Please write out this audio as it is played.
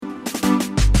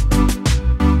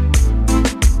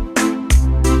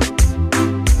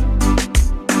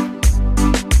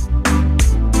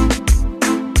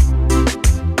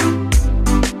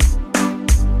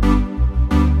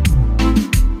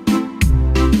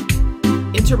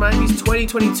Inter Miami's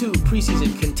 2022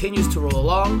 preseason continues to roll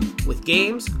along with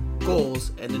games,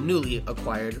 goals, and the newly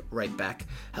acquired right back.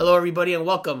 Hello, everybody, and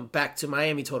welcome back to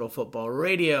Miami Total Football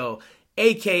Radio,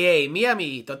 aka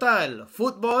Miami Total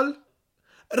Football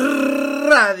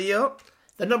Radio,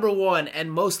 the number one and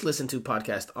most listened to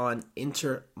podcast on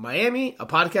Inter Miami, a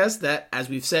podcast that, as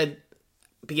we've said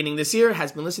beginning this year,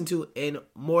 has been listened to in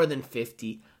more than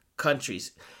 50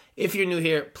 countries. If you're new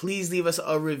here, please leave us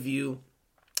a review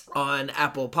on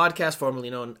Apple Podcasts, formerly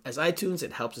known as iTunes.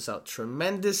 It helps us out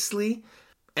tremendously.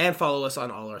 And follow us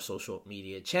on all our social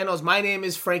media channels. My name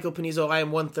is Franco Panizo. I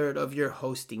am 1/3 of your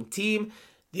hosting team.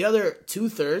 The other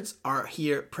 2/3 are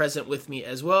here present with me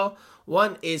as well.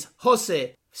 One is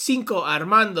Jose Cinco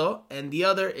Armando, and the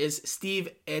other is Steve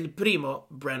El Primo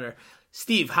Brenner.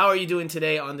 Steve, how are you doing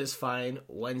today on this fine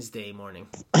Wednesday morning?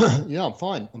 Yeah, I'm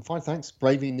fine. Thanks.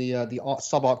 Braving the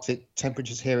subarctic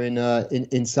temperatures here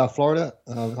in South Florida.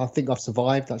 I think I've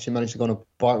survived. Actually managed to go on a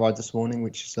bike ride this morning,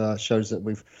 which shows that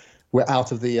we're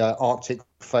out of the Arctic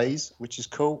phase, which is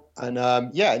cool. And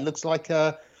it looks like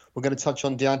we're going to touch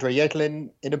on DeAndre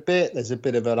Yedlin in a bit. There's a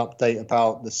bit of an update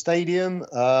about the stadium.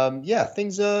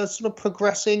 Things are sort of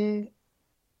progressing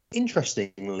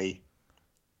interestingly.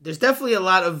 There's definitely a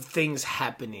lot of things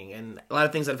happening, and a lot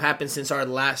of things that have happened since our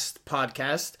last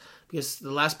podcast, because the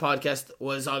last podcast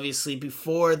was obviously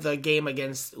before the game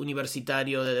against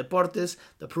Universitario de Deportes,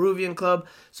 the Peruvian club.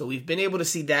 So we've been able to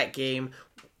see that game.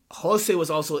 Jose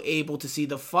was also able to see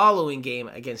the following game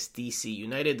against DC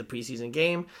United, the preseason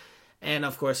game. And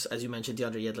of course, as you mentioned,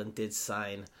 DeAndre Yedlin did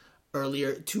sign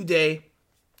earlier today.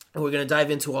 And we're going to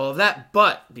dive into all of that.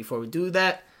 But before we do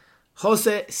that,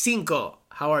 Jose Cinco,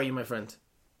 how are you, my friend?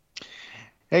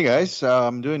 Hey guys,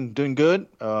 I'm doing good.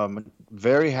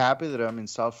 Very happy that I'm in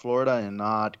South Florida and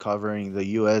not covering the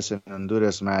U.S. and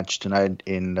Honduras match tonight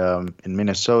in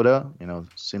Minnesota. You know,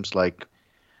 seems like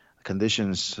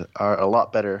conditions are a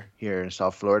lot better here in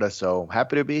South Florida. So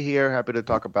happy to be here. Happy to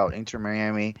talk about Inter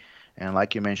Miami. And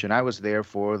like you mentioned, I was there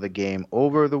for the game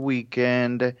over the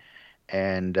weekend.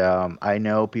 And I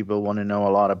know people want to know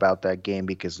a lot about that game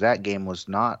because that game was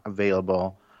not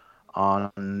available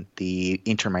on the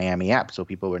Inter Miami app, so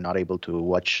people were not able to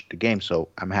watch the game. So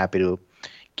I'm happy to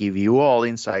give you all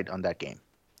insight on that game.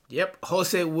 Yep,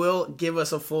 Jose will give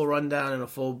us a full rundown and a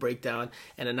full breakdown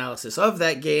and analysis of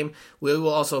that game. We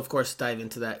will also, of course, dive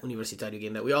into that Universitario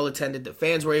game that we all attended. The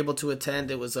fans were able to attend.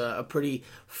 It was a pretty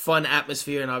fun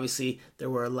atmosphere, and obviously there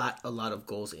were a lot of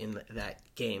goals in that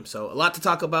game. So a lot to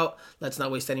talk about. Let's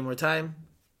not waste any more time.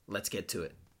 Let's get to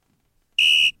it.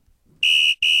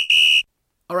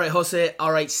 All right, Jose.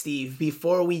 All right, Steve.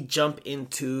 Before we jump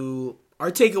into our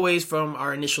takeaways from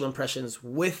our initial impressions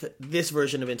with this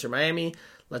version of Inter Miami,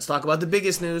 let's talk about the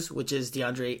biggest news, which is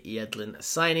DeAndre Yedlin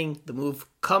signing. The move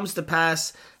comes to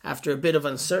pass after a bit of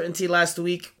uncertainty last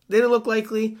week. Didn't look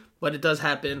likely, but it does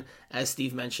happen, as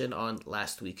Steve mentioned on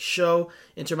last week's show.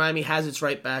 Inter Miami has its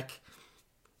right back.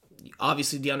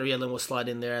 Obviously, DeAndre Yedlin will slide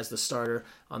in there as the starter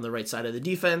on the right side of the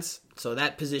defense. So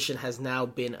that position has now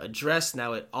been addressed.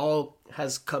 Now it all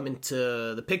has come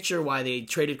into the picture why they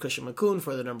traded Christian Makoun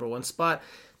for the number one spot.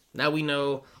 Now we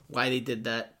know why they did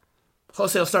that.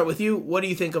 Jose, I'll start with you. What do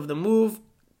you think of the move?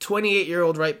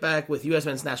 28-year-old right back with U.S.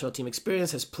 men's national team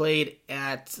experience, has played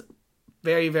at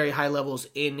very, very high levels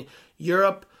in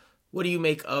Europe. What do you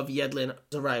make of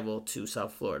Yedlin's arrival to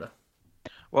South Florida?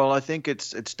 Well, I think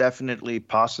it's definitely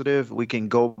positive. We can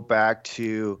go back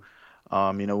to,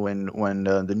 when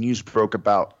the news broke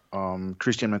about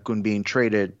Christian Makoun being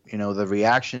traded. You know, the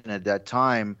reaction at that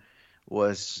time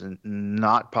was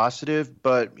not positive.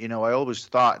 But I always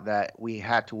thought that we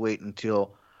had to wait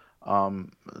until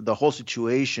the whole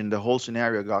situation, the whole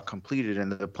scenario got completed,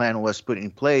 and the plan was put in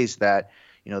place that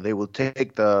they will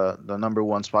take the number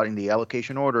one spot in the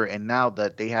allocation order. And now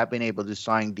that they have been able to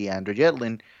sign DeAndre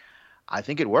Yedlin, I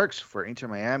think it works for Inter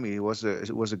Miami. It was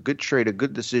a good trade, a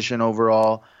good decision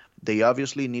overall. They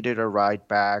obviously needed a right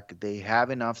back. They have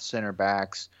enough center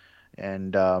backs,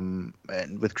 and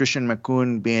with Christian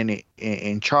Makoun being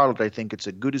in Charlotte, I think it's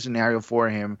a good scenario for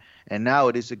him. And now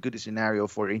it is a good scenario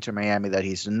for Inter Miami that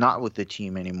he's not with the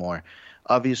team anymore.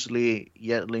 Obviously,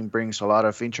 Yedlin brings a lot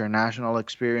of international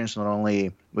experience, not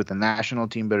only with the national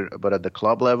team but at the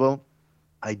club level.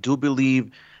 I do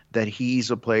believe that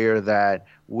he's a player that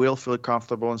will feel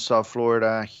comfortable in South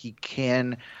Florida. He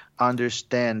can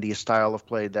understand the style of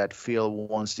play that Phil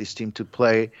wants this team to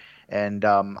play. And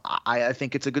I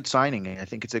think it's a good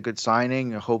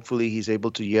signing. Hopefully he's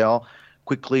able to yell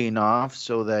quickly enough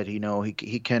so that he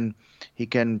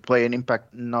can play an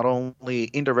impact not only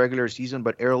in the regular season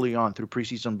but early on through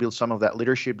preseason, build some of that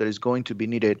leadership that is going to be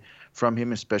needed from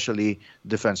him, especially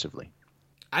defensively.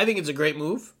 I think it's a great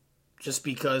move. Just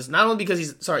because, not only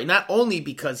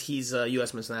because he's a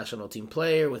U.S. men's national team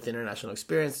player with international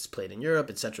experience, he's played in Europe,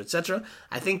 etc., etc.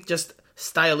 I think just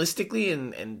stylistically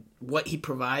and what he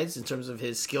provides in terms of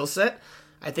his skill set,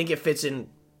 I think it fits in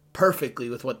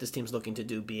perfectly with what this team's looking to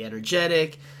do. Be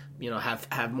energetic,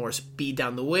 have more speed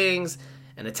down the wings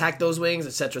and attack those wings,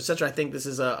 etc., etc. I think this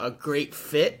is a great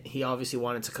fit. He obviously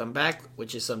wanted to come back,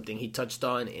 which is something he touched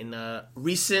on in a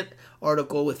recent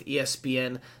article with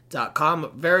ESPN.com. A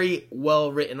very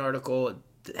well-written article.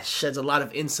 It sheds a lot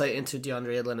of insight into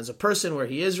DeAndre Yedlin as a person, where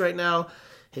he is right now,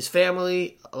 his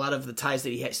family, a lot of the ties that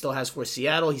he still has for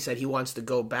Seattle. He said he wants to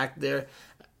go back there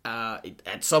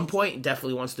at some point. He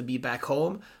definitely wants to be back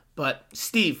home. But,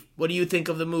 Steve, what do you think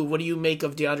of the move? What do you make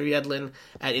of DeAndre Yedlin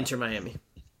at Inter Miami?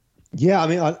 Yeah, I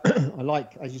mean, I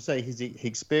like, as you say, his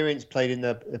experience, played in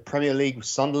the Premier League with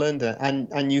Sunderland and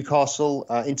Newcastle,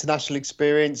 international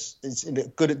experience. It's in a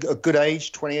good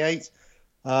age, 28,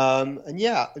 and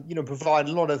yeah, provide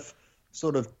a lot of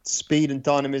sort of speed and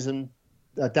dynamism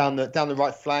down the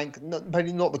right flank.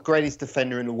 Maybe not the greatest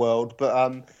defender in the world,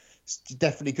 but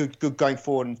definitely good going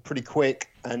forward and pretty quick.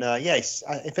 And yes,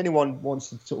 if anyone wants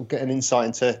to sort of get an insight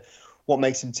into what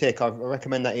makes him tick, I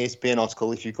recommend that ESPN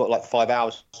article if you've got like 5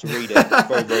 hours to read it. It's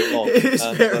very, very long. It is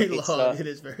very long. It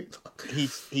is very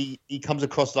long. He comes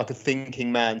across like a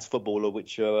thinking man's footballer,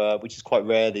 which is quite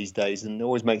rare these days, and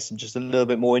always makes him just a little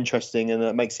bit more interesting, and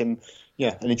it makes him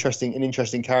an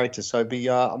interesting character. So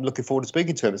I'm looking forward to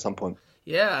speaking to him at some point.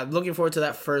 Yeah, I'm looking forward to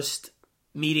that first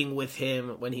meeting with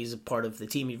him when he's a part of the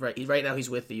team. Right now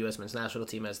he's with the U.S. men's national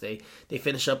team as they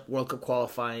finish up World Cup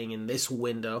qualifying in this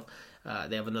window.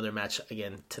 They have another match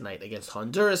again tonight against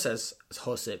Honduras, as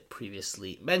Jose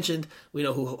previously mentioned. We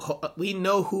know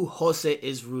who Jose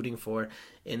is rooting for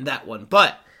in that one.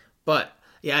 But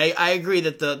yeah, I agree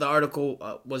that the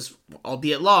article was,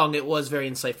 albeit long, it was very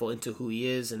insightful into who he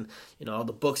is and all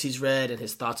the books he's read and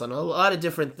his thoughts on a lot of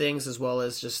different things, as well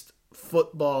as just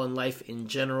football and life in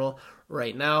general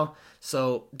right now.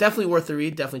 So definitely worth the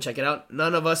read. Definitely check it out.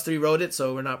 None of us three wrote it,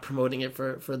 so we're not promoting it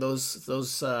for those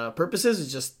purposes.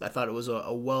 It's just I thought it was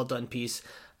a well done piece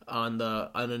on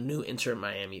a new Inter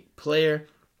Miami player.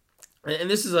 And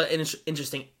this is an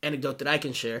interesting anecdote that I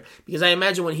can share, because I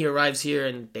imagine when he arrives here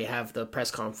and they have the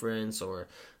press conference or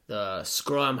the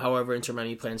scrum, however Inter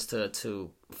Miami plans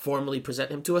to formally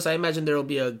present him to us, I imagine there will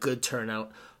be a good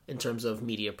turnout in terms of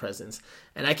media presence.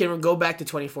 And I can go back to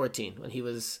 2014 when he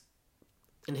was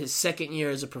in his second year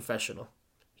as a professional.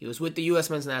 He was with the U.S.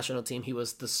 men's national team. He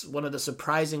was one of the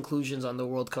surprise inclusions on the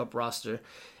World Cup roster.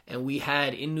 And we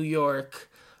had in New York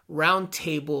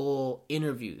roundtable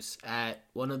interviews at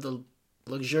one of the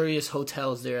luxurious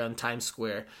hotels there on Times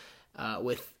Square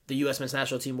with the U.S. men's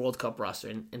national team World Cup roster.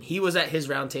 And he was at his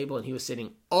roundtable and he was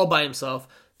sitting all by himself.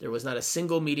 There was not a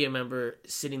single media member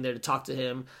sitting there to talk to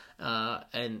him,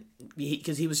 and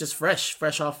because he was just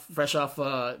fresh off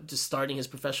just starting his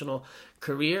professional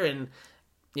career, and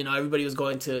everybody was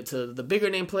going to the bigger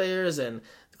name players and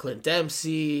Clint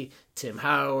Dempsey, Tim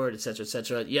Howard, etc.,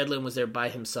 etc. Yedlin was there by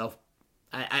himself.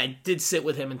 I did sit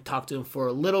with him and talk to him for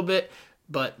a little bit,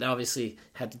 but obviously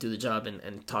had to do the job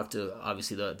and talk to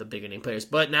obviously the bigger name players.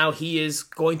 But now he is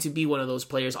going to be one of those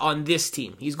players on this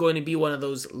team. He's going to be one of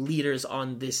those leaders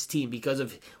on this team because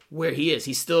of where he is.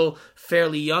 He's still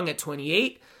fairly young at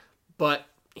 28, but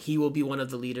he will be one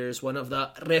of the leaders, one of the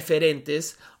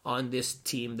referentes on this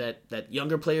team that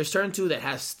younger players turn to, that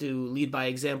has to lead by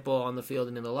example on the field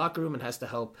and in the locker room, and has to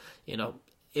help,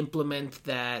 implement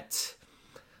that.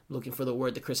 Looking for the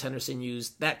word that Chris Henderson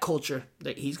used, that culture,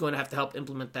 that he's going to have to help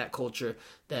implement that culture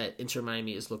that Inter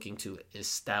Miami is looking to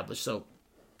establish. So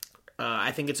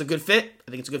I think it's a good fit.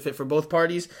 I think it's a good fit for both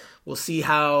parties. We'll see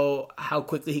how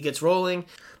quickly he gets rolling.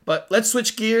 But let's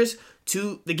switch gears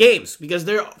to the games, because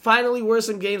there finally were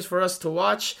some games for us to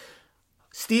watch.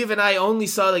 Steve and I only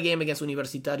saw the game against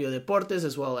Universitario Deportes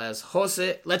as well as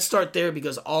Jose. Let's start there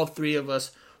because all three of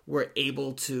us were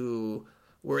able to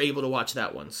watch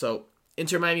that one. So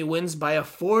Inter Miami wins by a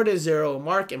 4-0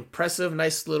 mark. Impressive.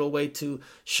 Nice little way to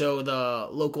show the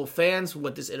local fans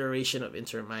what this iteration of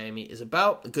Inter Miami is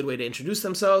about. A good way to introduce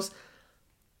themselves.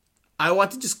 I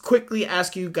want to just quickly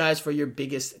ask you guys for your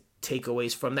biggest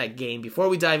takeaways from that game before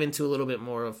we dive into a little bit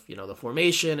more of, the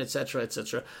formation, etc.,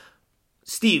 etc.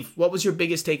 Steve, what was your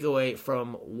biggest takeaway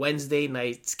from Wednesday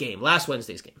night's game, last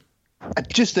Wednesday's game?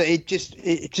 Just that it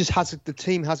just has the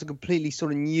team has a completely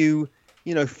sort of new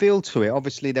feel to it.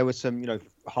 Obviously, there was some,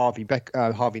 Harvey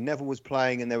Neville was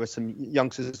playing, and there were some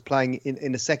youngsters playing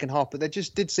in the second half, but there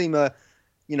just did seem a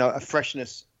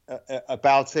freshness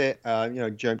about it.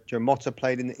 Joe Motta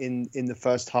played in the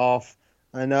first half,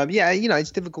 and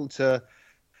it's difficult to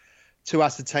to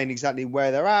ascertain exactly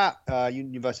where they're at.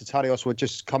 Universitarios were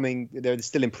just coming; they're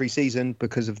still in pre-season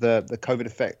because of the COVID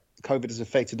effect. COVID has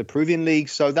affected the Peruvian league,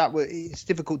 so it's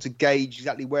difficult to gauge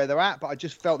exactly where they're at. But I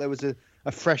just felt there was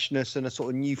a freshness and a sort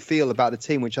of new feel about the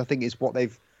team, which I think is what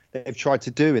they've tried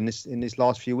to do in this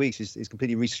last few weeks is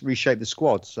completely reshape the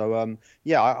squad. So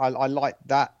I like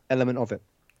that element of it.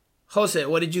 Jose,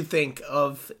 what did you think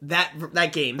of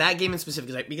that game? That game in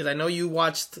specific, because I know you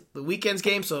watched the weekend's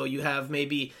game, so you have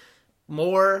maybe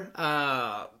more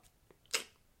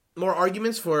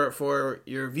arguments for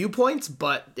your viewpoints.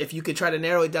 But if you could try to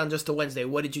narrow it down just to Wednesday,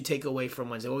 what did you take away from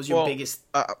Wednesday? What was your biggest?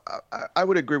 I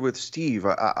would agree with Steve.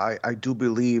 I do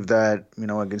believe that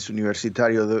against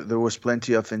Universitario there was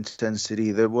plenty of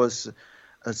intensity. There was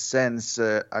a sense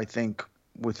I think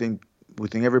within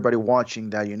everybody watching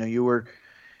that you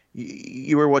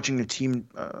were watching the team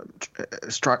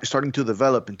starting to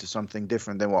develop into something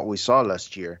different than what we saw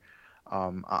last year.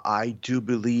 I do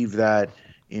believe that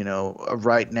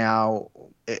right now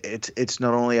it's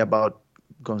not only about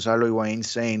Gonzalo Higuaín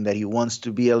saying that he wants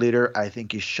to be a leader. I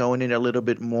think he's showing it a little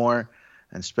bit more,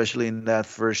 and especially in that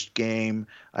first game.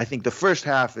 I think the first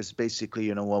half is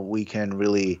basically what we can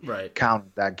really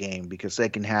count that game, because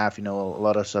second half a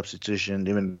lot of substitution.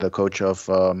 Even the coach of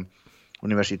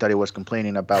Universitario was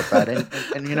complaining about that, and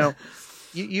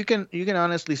you can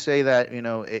honestly say that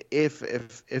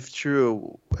if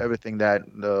true everything that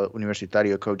the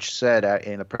Universitario coach said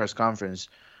in a press conference,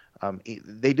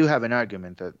 they do have an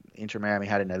argument that Inter Miami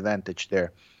had an advantage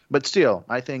there. But still,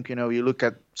 I think you look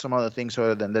at some other things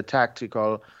other than the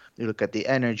tactical. You look at the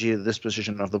energy, the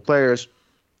disposition of the players.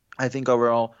 I think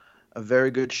overall a very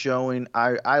good showing.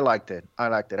 I liked it.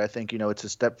 I think it's a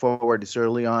step forward. It's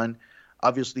early on.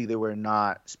 Obviously, they were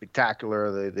not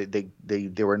spectacular.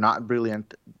 They were not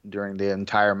brilliant during the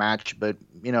entire match, but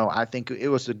I think it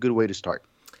was a good way to start.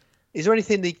 Is there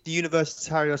anything the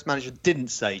Universitarios manager didn't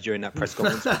say during that press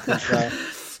conference?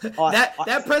 Because,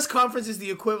 that press conference is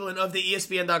the equivalent of the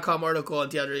ESPN.com article on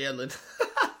DeAndre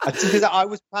Yedlin. I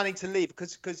was planning to leave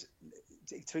because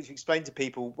to explain to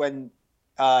people when.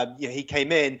 He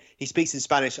came in, he speaks in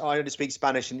Spanish, I only speak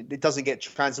Spanish, and it doesn't get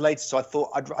translated. So I thought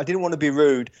I didn't want to be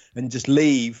rude and just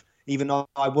leave, even though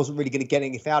I wasn't really going to get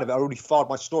anything out of it. I already filed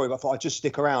my story, but I thought I'd just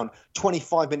stick around.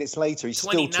 25 minutes later, he's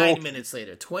still talking. 29 minutes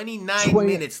later.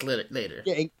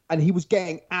 And he was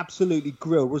getting absolutely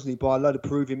grilled, wasn't he, by a load of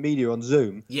Peruvian media on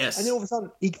Zoom. Yes. And then all of a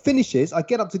sudden, he finishes, I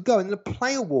get up to go, and then a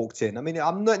player walked in. I mean,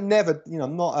 I'm not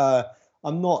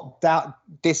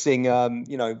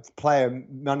dissing, player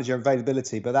manager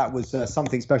availability, but that was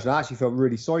something special. I actually felt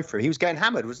really sorry for him. He was getting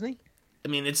hammered, wasn't he? I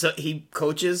mean, he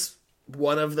coaches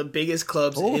one of the biggest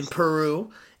clubs in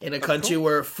Peru, in a country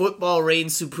where football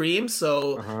reigns supreme.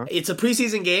 So it's a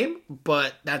preseason game,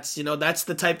 but that's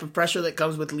the type of pressure that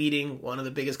comes with leading one of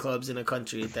the biggest clubs in a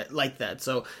country like that.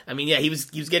 So I mean, he was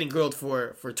getting grilled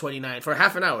for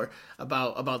half an hour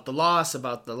about the loss,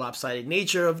 about the lopsided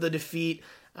nature of the defeat.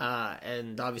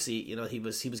 And obviously, he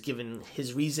was given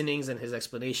his reasonings and his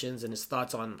explanations and his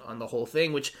thoughts on the whole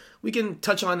thing, which we can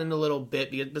touch on in a little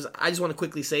bit, because I just want to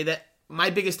quickly say that my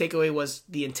biggest takeaway was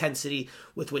the intensity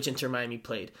with which Inter Miami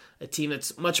played. A team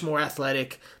that's much more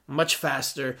athletic, much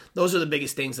faster. Those are the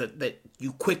biggest things that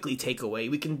you quickly take away.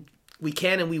 We can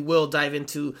and we will dive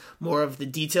into more of the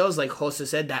details. Like Jose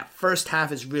said, that first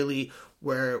half is really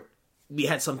where we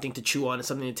had something to chew on and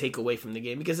something to take away from the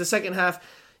game, because the second half,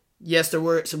 yes, there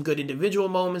were some good individual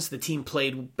moments. The team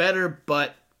played better,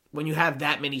 but when you have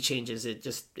that many changes, it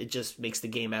just makes the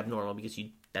game abnormal, because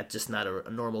that's just not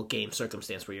a normal game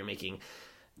circumstance where you're making,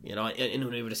 in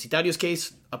Universitario's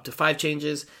case, up to 5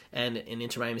 changes, and in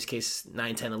Inter Miami's case,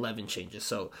 9, 10, 11 changes.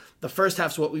 So the first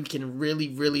half's what we can really,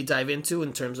 really dive into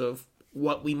in terms of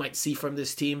what we might see from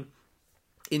this team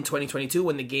in 2022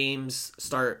 when the games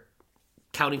start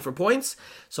counting for points.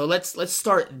 So let's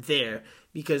start there,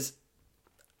 because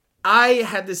I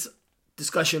had this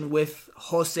discussion with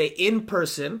Jose in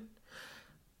person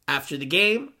after the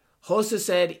game. Jose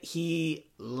said he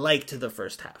liked the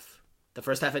first half. The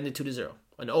first half ended 2-0.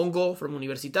 An own goal from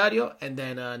Universitario, and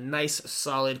then a nice,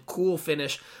 solid, cool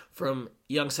finish from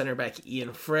young center back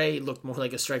Ian Frey. Looked more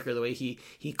like a striker the way he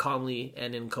calmly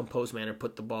and in composed manner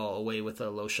put the ball away with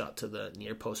a low shot to the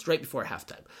near post right before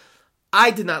halftime. I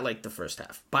did not like the first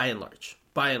half, by and large,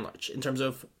 in terms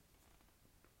of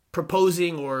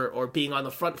proposing or being on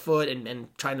the front foot and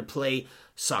trying to play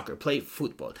soccer, play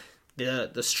football.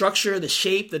 The structure, the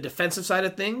shape, the defensive side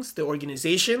of things, the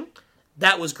organization,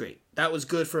 that was great. That was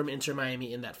good from Inter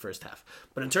Miami in that first half.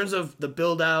 But in terms of the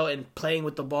build out and playing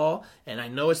with the ball, and I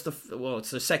know it's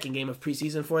the second game of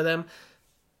preseason for them,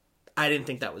 I didn't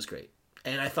think that was great.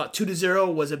 And I thought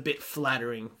 2-0 was a bit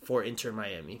flattering for Inter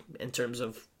Miami in terms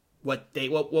of what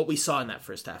we saw in that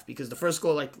first half. Because the first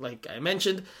goal, like I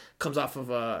mentioned, comes off of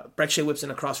Brekcia whips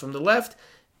in a cross from the left,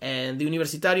 and the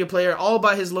Universitario player, all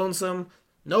by his lonesome,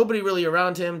 nobody really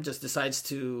around him, just decides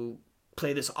to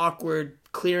play this awkward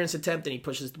clearance attempt, and he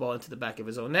pushes the ball into the back of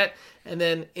his own net. And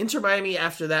then Inter Miami,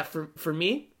 after that, for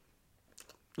me,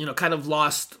 kind of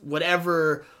lost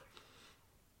whatever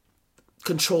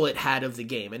control it had of the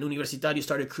game, and Universitario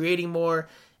started creating more,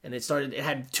 and it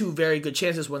had two very good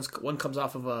chances. One comes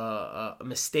off of a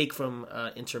mistake from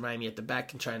Inter Miami at the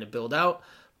back and trying to build out,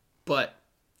 but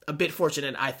a bit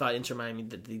fortunate, I thought, Inter Miami,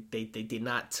 that they did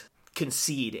not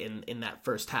concede in that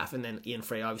first half. And then Ian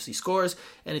Frey obviously scores,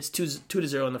 and it's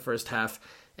 2-0 in the first half,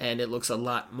 and it looks a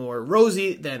lot more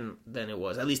rosy than it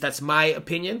was. At least that's my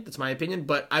opinion.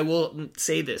 But I will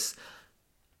say this: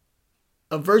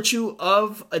 a virtue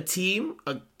of a team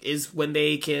is when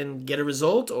they can get a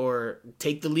result or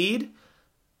take the lead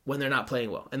when they're not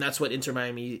playing well. And that's what Inter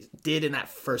Miami did in that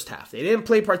first half. They didn't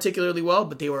play particularly well,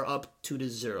 but they were up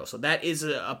 2-0. So that is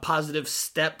a positive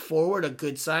step forward, a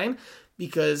good sign,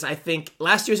 because I think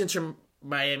last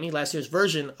year's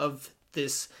version of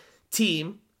this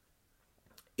team,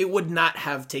 it would not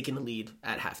have taken the lead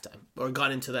at halftime or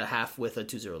gone into the half with a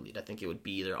 2-0 lead. I think it would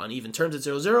be either on even terms at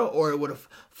 0-0 or it would have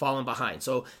fallen behind.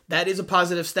 So that is a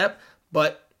positive step,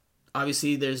 but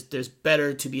obviously there's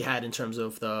better to be had in terms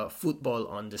of the football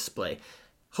on display.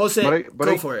 Jose,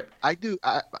 go for it.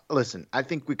 Listen, I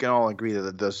think we can all agree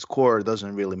that the score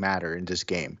doesn't really matter in this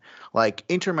game. Like,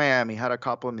 Inter Miami had a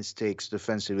couple of mistakes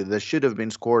defensively that should have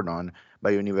been scored on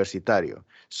by Universitario.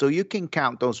 So you can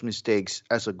count those mistakes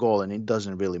as a goal, and it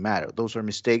doesn't really matter. Those are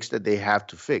mistakes that they have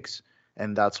to fix,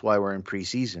 and that's why we're in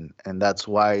preseason, and that's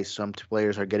why some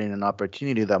players are getting an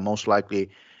opportunity that most likely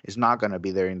is not going to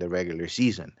be there in the regular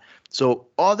season. So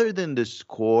other than the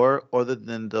score, other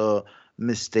than the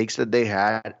mistakes that they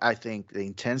had, I think the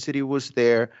intensity was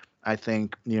there. I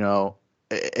think,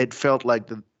 it felt like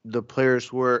the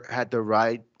players had the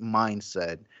right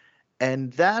mindset.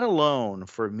 And that alone,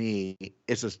 for me,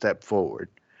 is a step forward.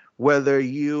 Whether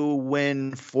you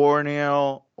win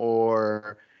 4-0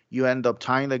 or you end up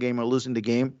tying the game or losing the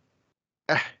game,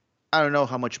 I don't know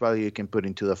how much value you can put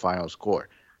into the final score.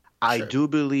 I do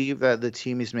believe that the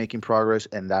team is making progress,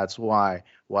 and that's why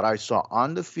what I saw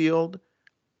on the field,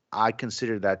 I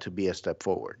consider that to be a step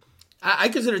forward. I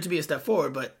consider it to be a step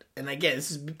forward, and again, this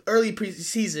is early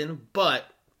preseason, but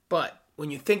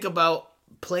when you think about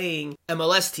playing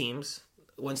MLS teams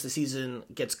once the season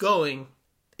gets going,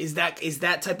 is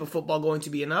that type of football going to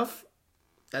be enough?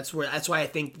 That's why I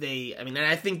think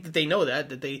I think that they know that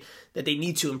they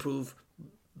need to improve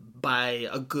by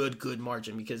a good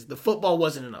margin, because the football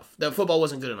wasn't enough. The football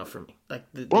wasn't good enough for me.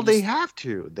 They have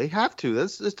to.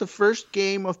 That's the first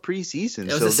game of preseason.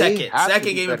 It was the second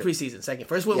game of preseason.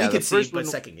 First one we could see, but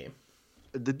second game.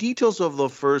 The details of the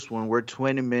first one were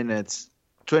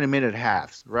 20-minute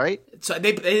halves, right? So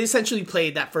they essentially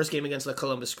played that first game against the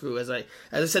Columbus Crew, as I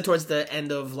said towards the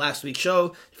end of last week's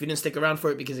show. If you didn't stick around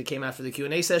for it because it came after the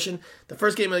Q&A session, the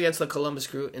first game against the Columbus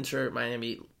Crew, Inter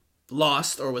Miami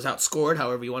lost, or was outscored,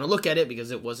 however you want to look at it,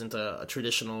 because it wasn't a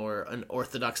traditional or an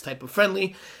orthodox type of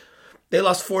friendly. They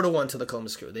lost 4-1 to the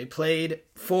Columbus Crew. They played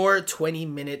 4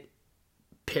 20-minute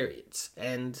periods.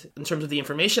 And in terms of the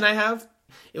information I have,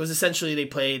 it was essentially they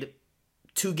played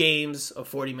 2 games of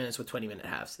 40 minutes with 20-minute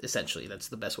halves. Essentially, that's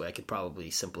the best way I could probably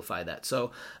simplify that.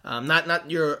 So not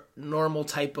your normal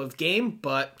type of game,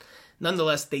 but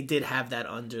nonetheless, they did have that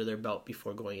under their belt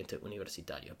before going into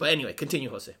Universitario. But anyway, continue,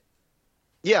 Jose.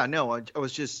 Yeah, no, I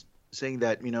was just saying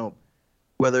that,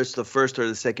 whether it's the first or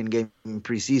the second game in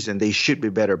preseason, they should be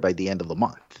better by the end of the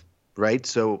month, right?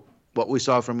 So what we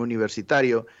saw from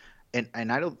Universitario, and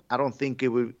I don't think it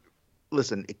would.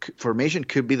 Listen, formation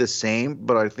could be the same,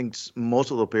 but I think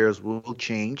most of the players will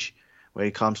change when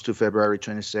it comes to February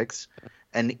 26th.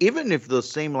 And even if the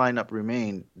same lineup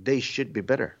remain, they should be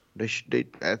better.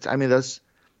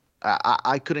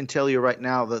 I couldn't tell you right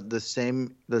now that the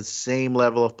same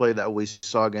level of play that we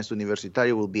saw against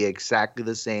Universitario will be exactly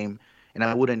the same, and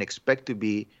I wouldn't expect to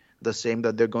be the same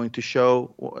that they're going to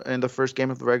show in the first game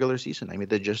of the regular season.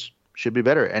 They just should be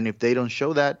better, and if they don't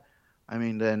show that,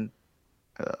 then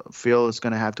Phil is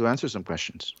going to have to answer some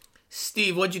questions.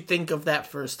 Steve, what'd you think of that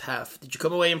first half? Did you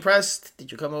come away impressed?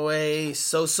 Did you come away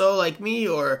so-so like me,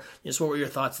 or just what were your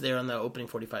thoughts there on the opening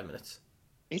 45 minutes?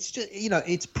 It's just,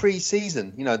 it's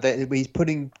pre-season. He's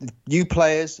putting new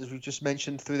players, as we just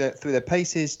mentioned, through their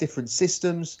paces, different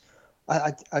systems.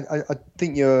 I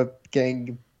think you're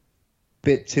getting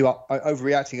bit too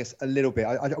overreacting a little bit.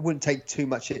 I wouldn't take too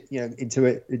much into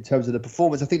it in terms of the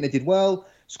performance. I think they did well,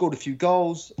 scored a few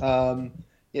goals.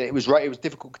 It was right. It was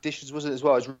difficult conditions, wasn't it, as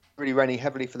well? It was really raining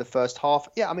heavily for the first half.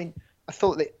 Yeah, I mean, I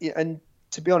thought that, and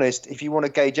to be honest, if you want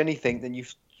to gauge anything, then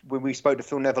when we spoke to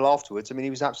Phil Neville afterwards, I mean, he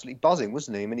was absolutely buzzing,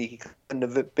 wasn't he? I mean, he couldn't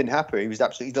have been happier. He was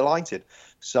absolutely delighted.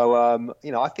 So,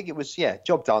 I think it was,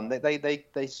 job done.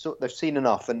 They've seen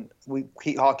enough, and we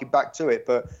keep harking back to it.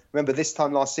 But remember, this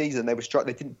time last season, they were struck.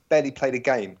 They didn't barely play the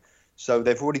game, so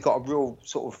they've already got a real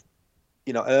sort of,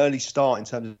 early start in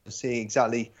terms of seeing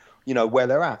exactly, where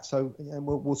they're at. So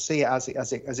we'll see it as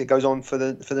it goes on for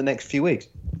the next few weeks.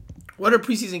 What are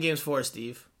preseason games for,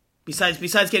 Steve? Besides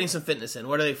getting some fitness in,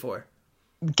 what are they for?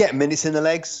 Get minutes in the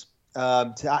legs.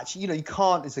 To actually, you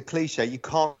can't. It's a cliche. You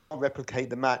can't replicate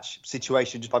the match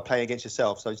situation just by playing against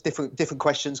yourself. So it's different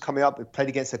questions coming up. We played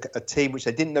against a team which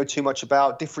they didn't know too much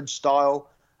about, different style.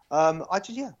 I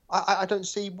don't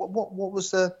see what was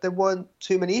there weren't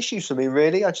too many issues for me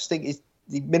really. I just think it's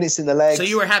the minutes in the legs. So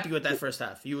you were happy with that first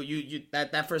half? You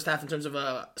that first half in terms of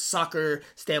a soccer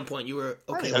standpoint, you were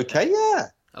okay. Okay, yeah.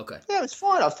 Okay. Yeah, it's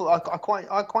fine. I thought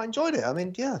I quite enjoyed it. I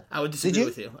mean, yeah. I would disagree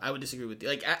with you.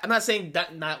 Like, I'm not saying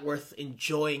that not worth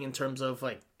enjoying in terms of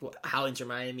like how Inter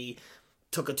Miami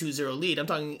took a 2-0 lead. I'm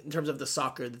talking in terms of the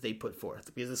soccer that they put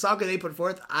forth. Because the soccer they put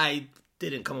forth, I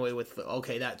didn't come away with,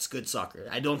 okay, that's good soccer.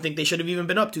 I don't think they should have even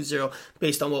been up 2-0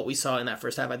 based on what we saw in that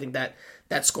first half. I think that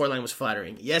scoreline was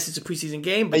flattering. Yes, it's a preseason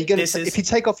game, but if you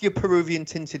take off your Peruvian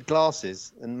tinted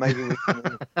glasses and maybe we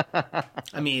can...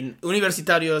 I mean,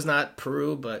 Universitario is not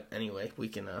Peru, but anyway, we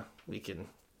can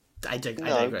I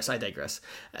digress.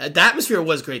 The atmosphere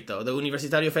was great though. The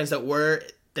Universitario fans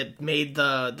that made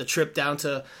the trip down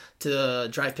to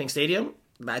Drive Pink Stadium,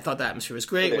 I thought the atmosphere was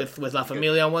great with La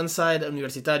Familia on one side,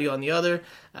 Universitario on the other,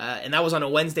 and that was on a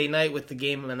Wednesday night with the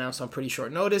game announced on pretty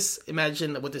short notice.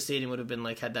 Imagine what the stadium would have been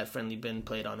like had that friendly been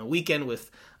played on a weekend with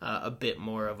a bit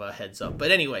more of a heads up. But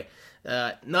anyway,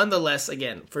 nonetheless,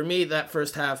 again, for me, that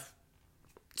first half,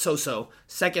 so.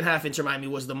 Second half, Inter Miami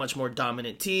was the much more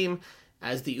dominant team.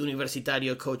 As the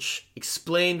Universitario coach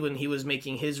explained when he was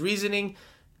making his reasoning,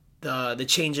 the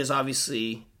changes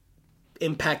obviously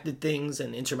impacted things,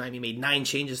 and Inter Miami made 9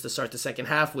 changes to start the second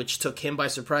half, which took him by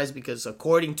surprise because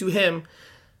according to him,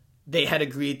 they had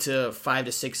agreed to 5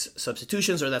 to 6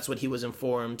 substitutions, or that's what he was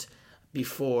informed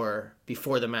before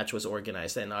the match was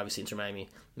organized. And obviously Inter Miami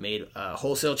made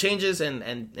wholesale changes, and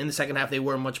in the second half they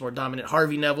were much more dominant.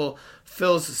 Harvey Neville,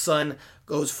 Phil's son,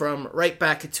 goes from right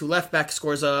back to left back,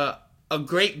 scores a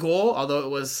great goal,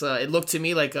 although it looked to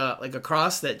me like a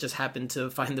cross that just happened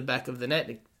to find the back of the net.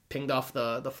 It pinged off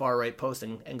the far right post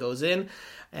and goes in,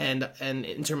 and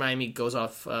Inter Miami goes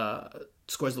off,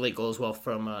 scores the late goal as well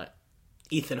from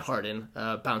Ethan Harden,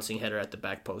 bouncing header at the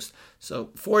back post. So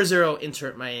 4-0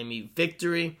 Inter Miami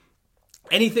victory.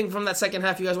 Anything from that second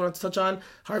half you guys wanted to touch on?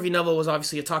 Harvey Neville was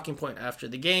obviously a talking point after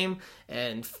the game,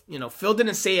 and Phil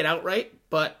didn't say it outright,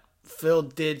 but Phil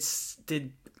did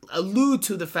allude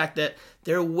to the fact that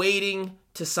they're waiting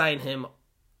to sign him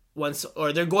once,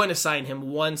 or they're going to sign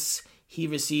him once he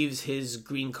receives his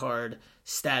green card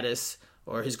status,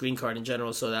 or his green card in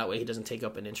general, so that way he doesn't take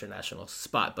up an international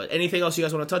spot. But anything else you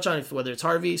guys want to touch on, whether it's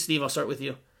Harvey? Steve, I'll start with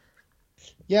you.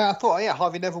 Yeah, I thought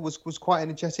Harvey Neville was quite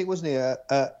energetic, wasn't he?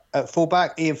 At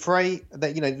fullback, Ian Frey,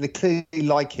 they clearly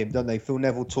like him, don't they? Phil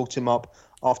Neville talked him up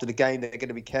after the game. They're going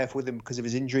to be careful with him because of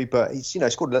his injury, but he's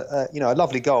scored a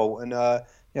lovely goal, and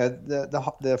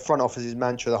the front office's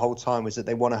mantra the whole time was that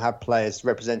they want to have players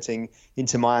representing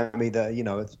Inter Miami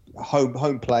that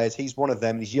home players. He's one of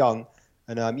them. He's young.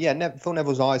 And Phil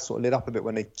Neville's eyes sort of lit up a bit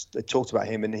when they talked about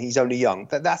him, and he's only young.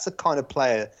 That's the kind of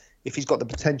player, if he's got the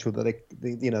potential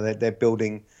that they're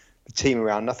building the team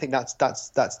around. And I think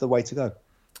that's the way to go.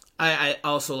 I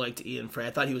also liked Ian Frey.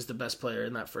 I thought he was the best player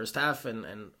in that first half,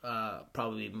 and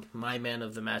probably my man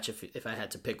of the match if I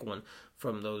had to pick one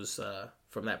from those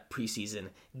from that preseason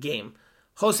game.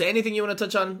 Jose, anything you want to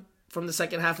touch on from the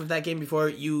second half of that game before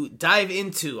you dive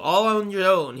into, all on your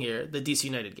own here, the DC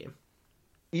United game?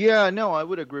 Yeah, no, I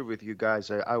would agree with you guys.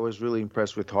 I was really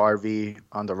impressed with Harvey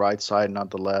on the right side, not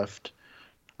the left.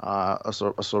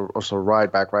 Also right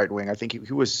back, right wing. I think he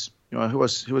was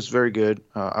very good.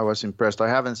 I was impressed. I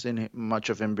haven't seen much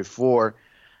of him before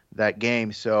that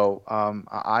game, so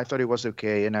I thought he was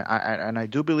okay. And I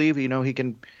do believe he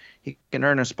can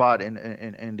earn a spot in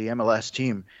the MLS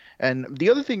team. And the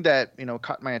other thing that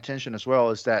caught my attention as well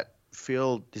is that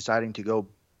Phil deciding to go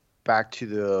back to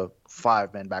the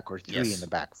 5-man back, or 3 in the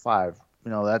back, 5.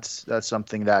 That's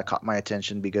something that caught my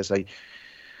attention because I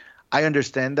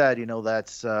understand that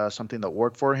that's something that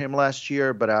worked for him last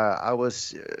year, but I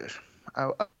was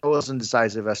I was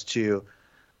indecisive as to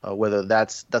whether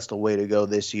that's the way to go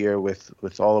this year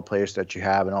with all the players that you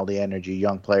have and all the energy,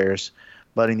 young players.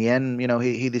 But in the end,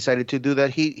 he decided to do that.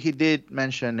 He did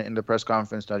mention in the press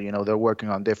conference that they're working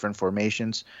on different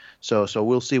formations. So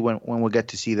we'll see when we get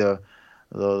to see the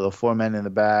four men in the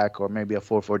back, or maybe a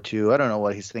 4-4-2. I don't know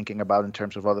what he's thinking about in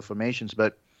terms of other formations,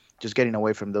 but just getting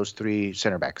away from those three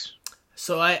center backs.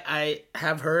 So I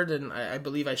have heard, and I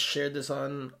believe I shared this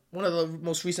on one of the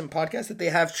most recent podcasts, that they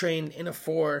have trained in a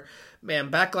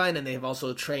 4-man backline, and they have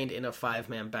also trained in a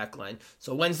 5-man backline.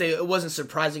 So Wednesday, it wasn't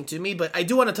surprising to me, but I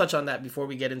do want to touch on that before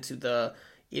we get into the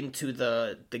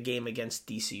game against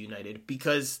DC United,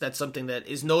 because that's something that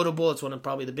is notable. It's one of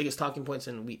probably the biggest talking points,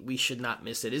 and we should not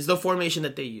miss it. Is the formation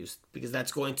that they used, because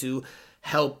that's going to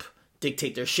help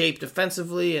dictate their shape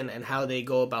defensively and how they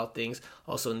go about things.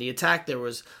 Also in the attack, there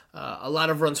was a lot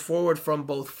of runs forward from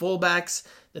both fullbacks.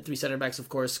 The three center backs, of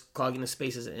course, clogging the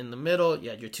spaces in the middle.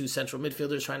 You had your two central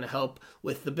midfielders trying to help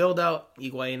with the build-out,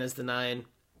 Higuain as the 9.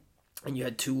 And you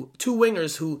had two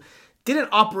wingers who didn't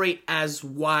operate as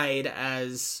wide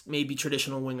as maybe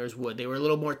traditional wingers would. They were a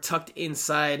little more tucked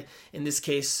inside. In this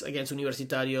case, against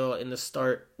Universitario, in the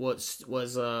start was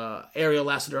Ariel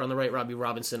Lassiter on the right, Robbie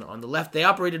Robinson on the left. They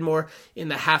operated more in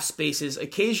the half spaces,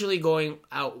 occasionally going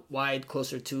out wide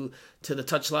closer to the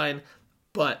touchline,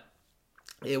 but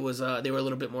it was they were a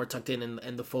little bit more tucked in,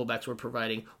 and the fullbacks were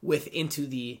providing width into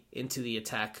the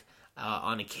attack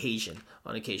on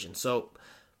occasion. So,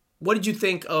 what did you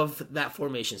think of that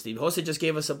formation, Steve? Jose just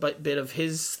gave us a bit of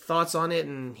his thoughts on it,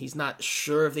 and he's not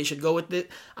sure if they should go with it.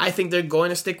 I think they're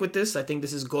going to stick with this. I think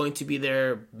this is going to be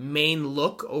their main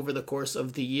look over the course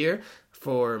of the year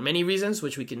for many reasons,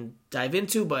 which we can dive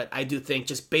into. But I do think,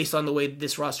 just based on the way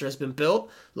this roster has been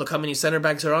built, look how many center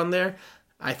backs are on there.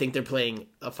 I think they're playing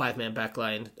a 5-man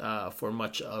backline for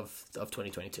much of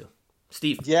 2022.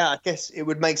 Steve? Yeah, I guess it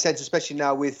would make sense, especially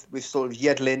now with sort of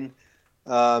Yedlin,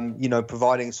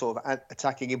 providing sort of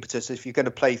attacking impetus. If you're going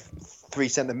to play three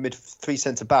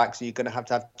centre backs, you're going to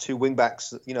have two wing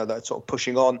backs, that are sort of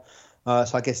pushing on.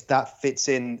 So I guess that fits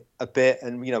in a bit.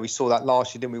 And we saw that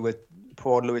last year, didn't we, with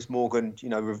poor Lewis Morgan, we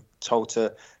were told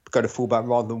to go to fullback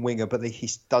rather than winger, but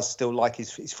he does still like his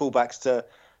fullbacks to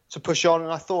push on.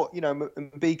 And I thought,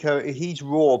 Mbika, he's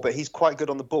raw, but he's quite good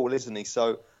on the ball, isn't he?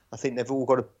 So I think they've all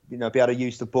got to, be able to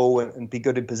use the ball and be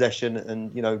good in possession,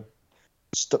 and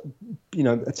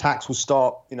attacks will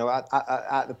start,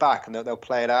 at the back, and they'll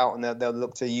play it out, and they'll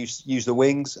look to use the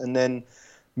wings, and then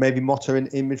maybe Motta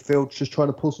in midfield just trying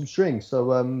to pull some strings. So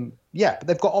but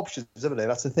they've got options, haven't they?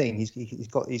 That's the thing. He's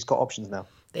got options now.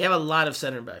 They have a lot of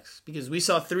center backs, because we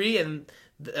saw 3, and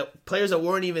the players that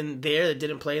weren't even there, that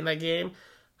didn't play in that game.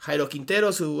 Jairo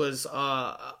Quinteros, who was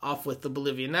off with the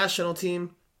Bolivian national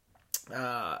team.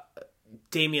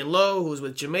 Damian Lowe, who's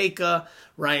with Jamaica.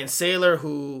 Ryan Saylor,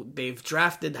 who they've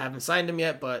drafted, haven't signed him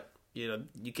yet, but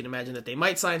you can imagine that they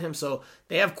might sign him. So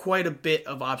they have quite a bit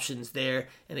of options there.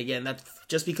 And again, that's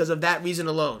just because of that reason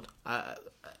alone.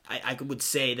 I would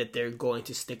say that they're going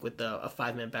to stick with a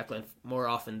 5-man backline more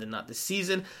often than not this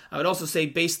season. I would also say,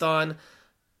 based on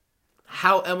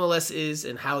how MLS is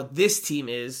and how this team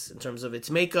is in terms of its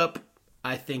makeup,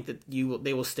 I think that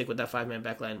they will stick with that 5-man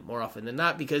backline more often than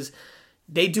not, because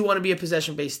they do want to be a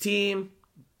possession-based team,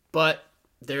 but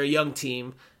they're a young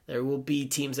team. There will be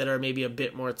teams that are maybe a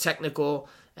bit more technical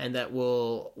and that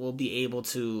will be able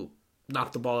to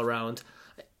knock the ball around.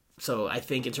 So I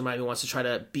think Inter Miami wants to try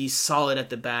to be solid at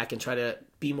the back and try to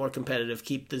be more competitive,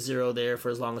 keep the 0 there for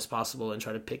as long as possible, and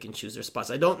try to pick and choose their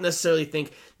spots. I don't necessarily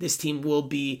think this team will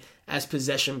be as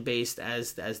possession-based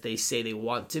as they say they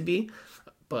want to be,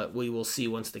 but we will see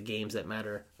once the games that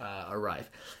matter arrive.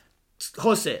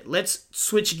 Jose, let's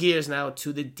switch gears now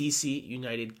to the DC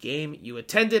United game you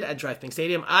attended at DRV PNK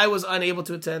Stadium. I was unable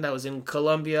to attend. I was in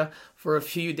Colombia for a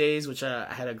few days, which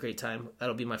I had a great time.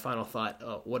 That'll be my final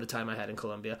thought. What a time I had in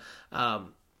Colombia.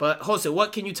 But Jose,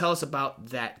 what can you tell us about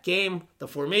that game, the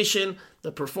formation,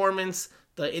 the performance,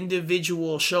 the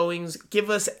individual showings?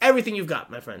 Give us everything you've got,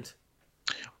 my friend.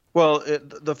 Well,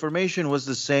 the formation was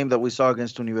the same that we saw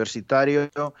against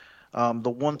Universitario. The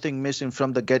one thing missing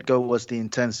from the get-go was the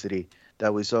intensity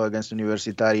that we saw against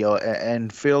Universitario,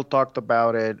 and Phil talked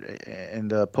about it in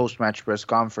the post-match press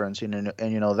conference, and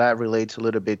that relates a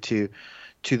little bit to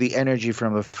the energy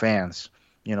from the fans.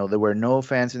 There were no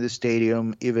fans in the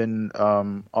stadium, even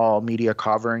all media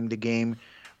covering the game.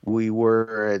 We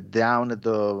were down at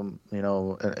the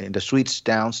in the suites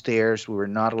downstairs. We were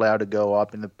not allowed to go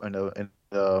up in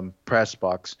the press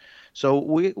box. So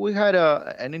we had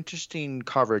an interesting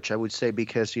coverage, I would say,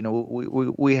 because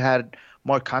we had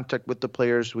more contact with the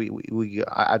players.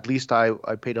 At least I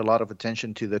paid a lot of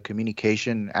attention to the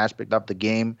communication aspect of the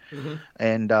game, Hmm.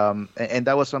 and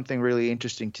that was something really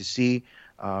interesting to see.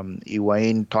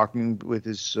 Higuain talking with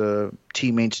his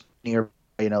teammates near.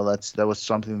 That was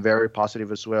something very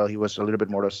positive as well. He was a little bit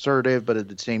more assertive, but at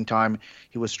the same time,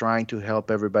 he was trying to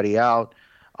help everybody out.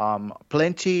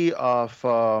 Plenty of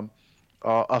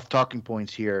talking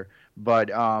points here,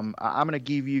 but I'm going to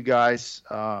give you guys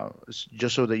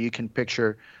just so that you can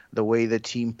picture the way the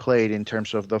team played in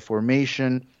terms of the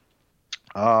formation.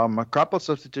 A couple of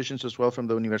substitutions as well from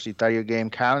the Universitario game.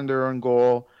 Calendar on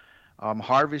goal.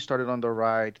 Harvey started on the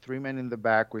right. Three men in the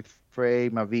back with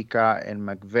Frey, Mavica, and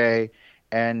McVeigh,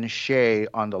 and Shea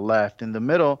on the left. In the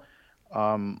middle,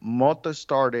 Mota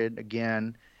started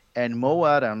again, and Mo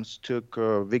Adams took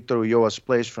Victor Ulloa's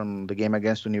place from the game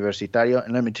against Universitario.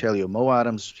 And let me tell you, Mo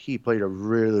Adams, he played a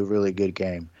really, really good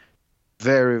game.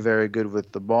 Very, very good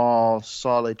with the ball,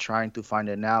 solid, trying to find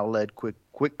an outlet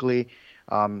quickly.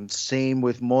 Same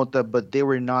with Mota, but they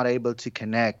were not able to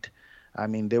connect. I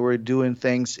mean, they were doing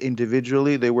things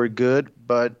individually. They were good,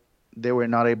 but they were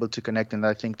not able to connect, and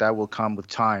I think that will come with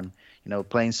time.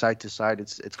 Playing side to side,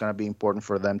 it's going to be important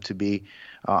for them to be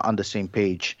on the same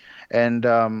page. And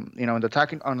in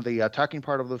the attacking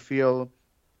part of the field,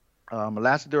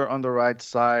 Lassiter on the right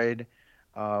side,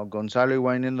 Gonzalo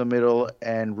Higuain in the middle,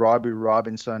 and Robbie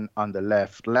Robinson on the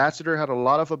left. Lassiter had a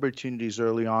lot of opportunities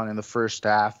early on in the first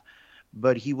half,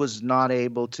 but he was not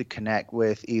able to connect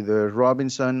with either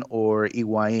Robinson or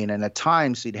Higuain. And at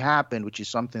times it happened, which is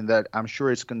something that I'm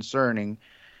sure is concerning.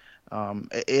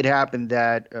 It happened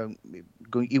that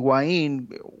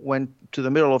Higuain went to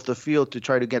the middle of the field to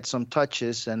try to get some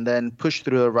touches and then pushed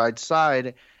through the right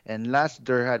side. And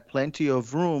Lassiter had plenty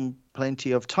of room,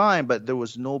 plenty of time, but there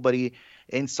was nobody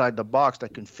inside the box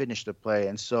that could finish the play.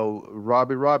 And so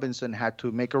Robbie Robinson had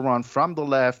to make a run from the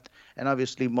left, and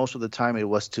obviously most of the time it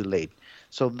was too late.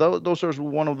 So those are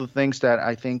one of the things that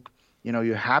I think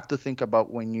you have to think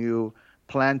about when you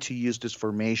plan to use this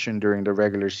formation during the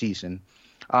regular season.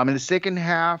 In the second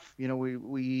half,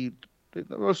 we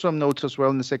there were some notes as well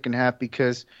in the second half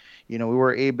because we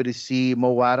were able to see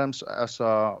Mo Adams as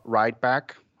a right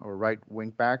back or right wing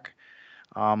back.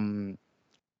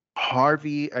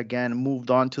 Harvey again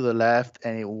moved on to the left,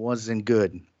 and it wasn't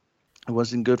good. It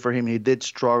wasn't good for him. He did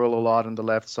struggle a lot on the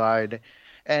left side,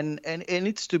 and it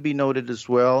needs to be noted as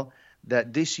well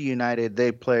that DC United,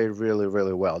 they played really,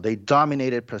 really well. They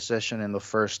dominated possession in the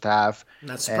first half.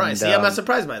 Not surprised. And, I'm not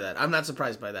surprised by that. I'm not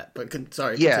surprised by that. But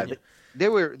sorry, yeah, continue.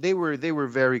 they were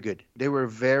very good. They were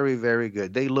very, very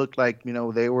good. They looked like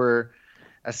they were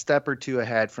a step or two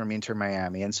ahead from Inter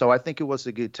Miami, and so I think it was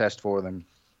a good test for them.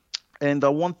 And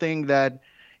the one thing that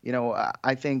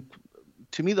I think,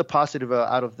 to me, the positive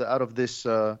out of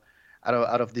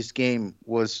this game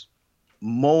was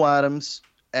Mo Adams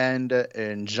and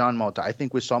Jean Mota. I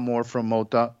think we saw more from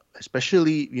Mota,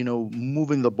 especially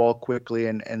moving the ball quickly,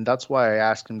 and that's why I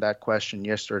asked him that question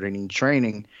yesterday in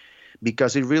training,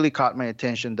 because it really caught my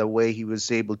attention the way he was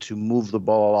able to move the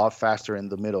ball a lot faster in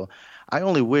the middle. I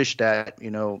only wish that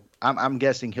I'm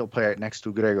guessing he'll play next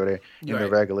to Gregore in the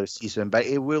regular season, but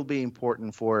it will be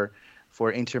important for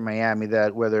Inter Miami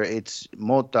that whether it's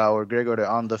Mota or Gregore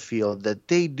on the field, that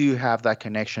they do have that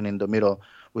connection in the middle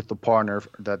with the partner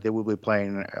that they will be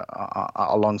playing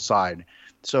alongside.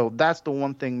 So that's the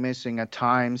one thing missing at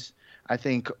times. I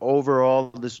think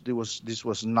overall this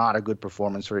was not a good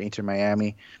performance for Inter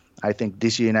Miami. I think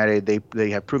DC United they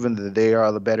have proven that they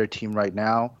are the better team right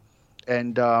now,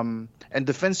 and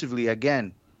defensively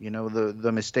again,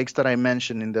 the mistakes that I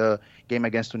mentioned in the game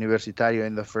against Universitario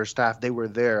in the first half, they were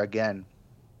there again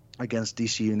against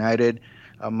DC United.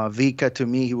 Mavica, to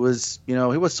me, he was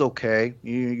okay.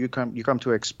 You come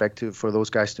to expect for those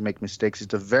guys to make mistakes.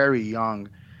 It's a very young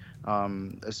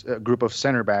group of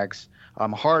center backs.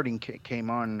 Harding came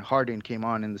on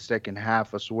in the second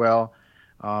half as well.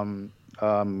 One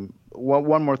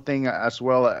more thing as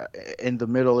well in the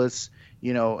middle is,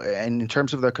 and in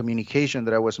terms of the communication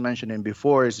that I was mentioning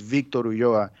before, is Victor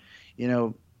Ulloa.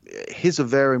 He's a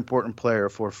very important player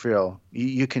for Phil.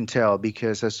 You can tell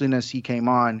because as soon as he came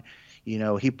on,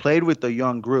 he played with the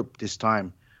young group this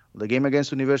time. The game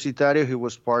against Universitario, he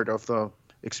was part of the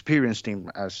experienced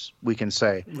team, as we can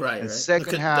say. Right.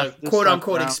 Second half, the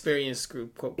quote-unquote experienced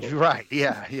group. Quote. Right,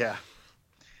 yeah.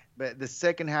 But the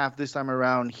second half this time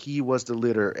around, he was the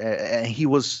leader, and he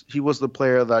was the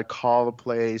player that called the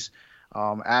plays,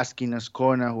 asking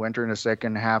Ascona, who entered in the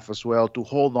second half as well, to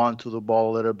hold on to the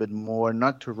ball a little bit more,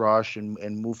 not to rush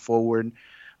and move forward.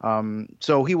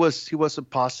 So he was a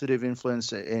positive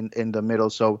influence in the middle.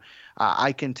 So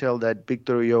I can tell that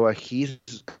Victor Ulloa,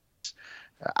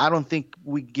 I don't think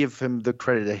we give him the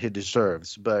credit that he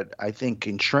deserves, but I think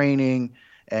in training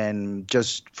and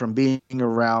just from being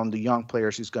around the young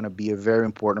players, he's going to be a very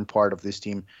important part of this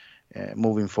team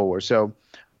moving forward. So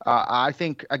I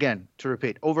think, again, to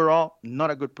repeat, overall, not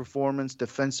a good performance.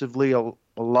 Defensively, a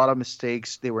lot of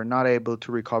mistakes. They were not able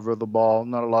to recover the ball,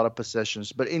 not a lot of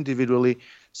possessions, but individually,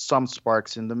 some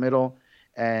sparks in the middle.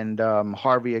 And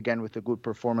Harvey, again, with a good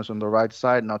performance on the right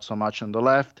side, not so much on the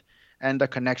left. And the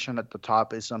connection at the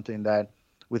top is something that,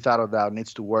 without a doubt,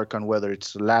 needs to work on, whether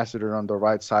it's Lassiter on the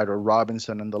right side or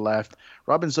Robinson on the left.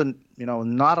 Robinson,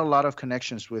 not a lot of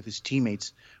connections with his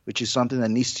teammates, which is something that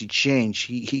needs to change.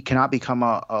 He cannot become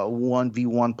a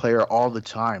 1v1 player all the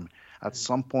time. At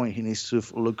some point, he needs to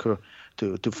look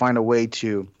to find a way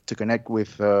to connect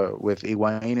with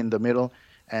Higuain in the middle.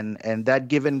 And that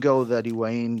give and go that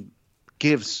Higuain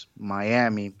gives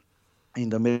Miami in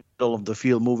the middle of the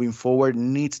field moving forward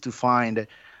needs to find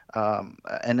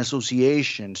an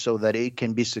association so that it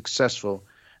can be successful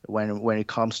when it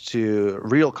comes to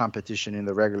real competition in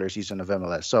the regular season of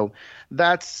MLS. So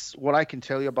that's what I can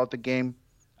tell you about the game.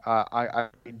 I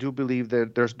do believe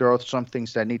that there are some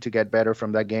things that need to get better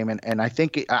from that game, and I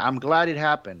think I'm glad it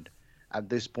happened at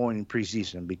this point in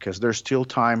preseason because there's still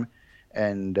time,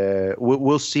 and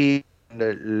we'll see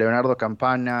Leonardo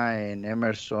Campana and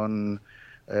Emerson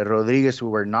Rodriguez, who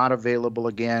were not available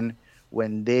again,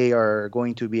 when they are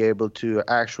going to be able to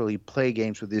actually play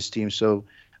games with this team so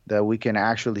that we can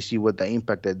actually see what the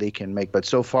impact that they can make. But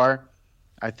so far,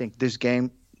 I think this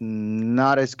game,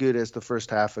 not as good as the first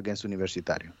half against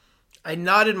Universitario. I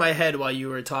nodded my head while you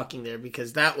were talking there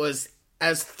because that was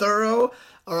as thorough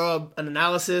or an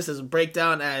analysis, as a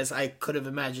breakdown as I could have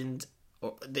imagined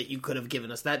that you could have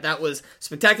given us. That was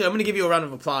spectacular. I'm going to give you a round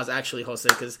of applause, actually, Jose,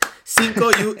 because Cinco,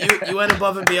 you went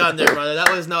above and beyond there, brother.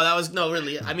 That was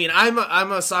really. I mean,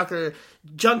 I'm a soccer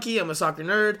junkie. I'm a soccer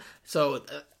nerd. So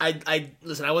I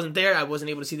listen. I wasn't there. I wasn't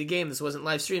able to see the game. This wasn't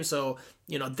live stream. So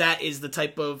that is the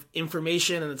type of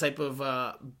information and the type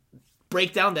of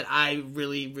breakdown that I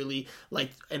really, really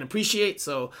like and appreciate.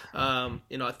 So,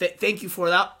 thank you for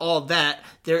that. All that.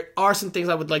 There are some things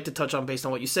I would like to touch on based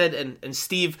on what you said. And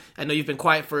Steve, I know you've been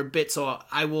quiet for a bit, so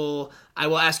I will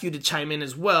ask you to chime in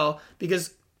as well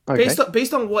because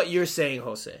based on what you're saying,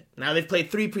 Jose. Now they've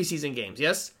played 3 preseason games.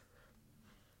 Yes.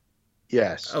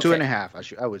 Yes, okay.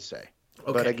 2.5. I would say.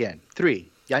 Okay. But again,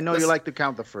 3. I know you like to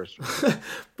count the first one.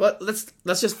 But let's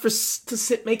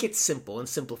just make it simple and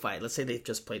simplify it. Let's say they've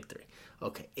just played 3.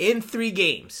 Okay. In 3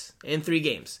 games,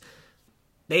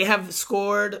 they have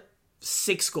scored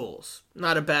 6 goals.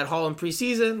 Not a bad haul in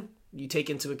preseason. You take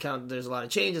into account there's a lot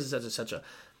of changes, etc.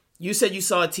 You said you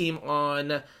saw a team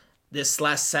on this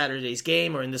last Saturday's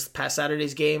game or in this past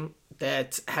Saturday's game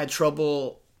that had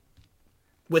trouble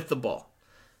with the ball.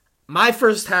 My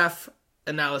first half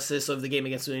analysis of the game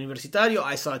against Universitario,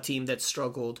 I saw a team that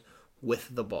struggled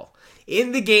with the ball.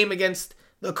 In the game against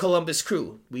the Columbus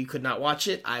Crew, we could not watch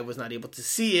it. I was not able to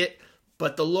see it,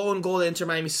 but the lone goal that Inter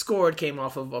Miami scored came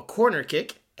off of a corner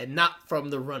kick and not from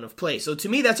the run of play. So to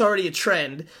me, that's already a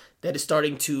trend that is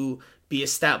starting to be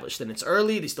established. And it's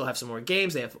early. They still have some more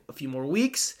games. They have a few more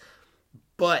weeks.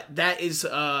 But that is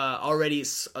already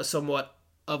somewhat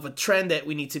of a trend that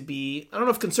we need to be, I don't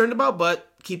know if concerned about, but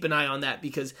keep an eye on that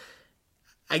because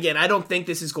again, I don't think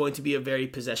this is going to be a very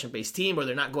possession-based team, or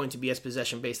they're not going to be as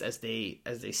possession-based as they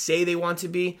say they want to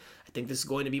be. I think this is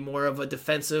going to be more of a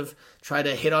defensive, try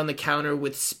to hit on the counter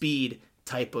with speed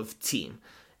type of team,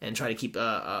 and try to keep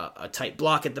a tight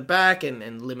block at the back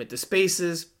and limit the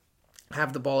spaces,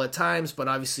 have the ball at times, but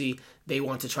obviously they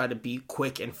want to try to be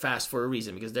quick and fast for a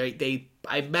reason because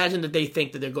I imagine that they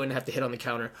think that they're going to have to hit on the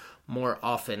counter more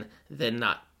often than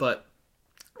not. But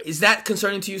is that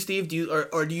concerning to you, Steve? Do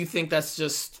you think that's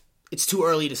just it's too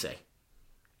early to say?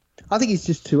 I think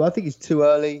it's too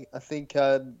early. I think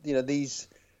these.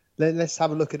 Let's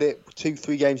have a look at it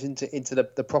 2-3 games into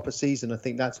the proper season. I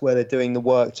think that's where they're doing the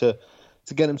work to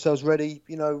get themselves ready.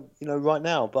 Right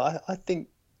now. But I think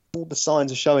all the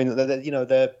signs are showing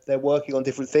that they're working on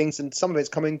different things, and some of it's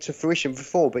coming to fruition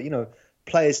before. But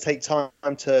players take time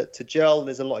to gel.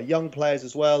 There's a lot of young players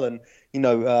as well, and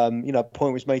a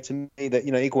point was made to me that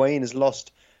Higuain has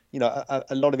lost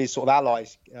a lot of his sort of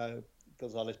allies.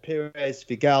 Gonzalez Perez,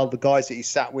 Vigal, the guys that he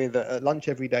sat with at lunch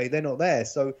every day, they're not there.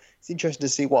 So it's interesting to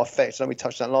see what effect. I know we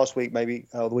touched on that last week, maybe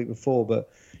the week before, but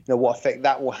what effect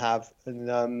that will have, and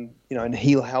and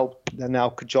he'll help now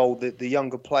cajole the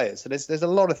younger players. So there's a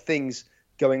lot of things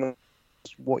going on.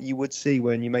 What you would see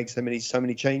when you make so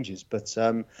many changes, but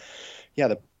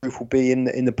the proof will be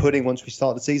in the pudding once we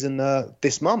start the season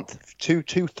this month,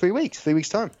 3 weeks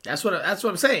time. That's what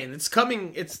I'm saying. It's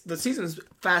coming. The season's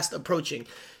fast approaching.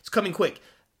 It's coming quick.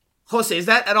 Jose, is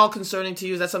that at all concerning to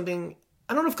you? Is that something?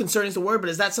 I don't know if concerning is the word, but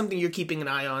is that something you're keeping an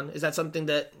eye on? Is that something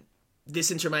that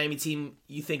this Inter Miami team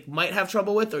you think might have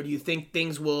trouble with, or do you think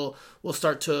things will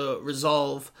start to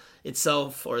resolve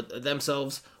itself or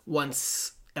themselves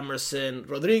once Emerson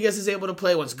Rodriguez is able to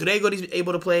play, once Gregore is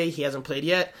able to play? He hasn't played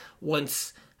yet.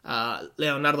 Once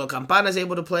Leonardo Campana is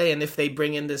able to play, and if they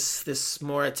bring in this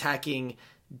more attacking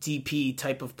DP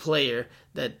type of player,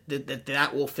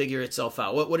 that will figure itself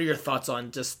out. What are your thoughts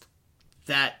on just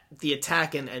that, the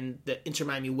attack and the Inter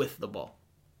Miami with the ball?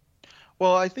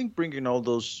 Well, I think bringing all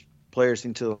those players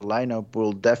into the lineup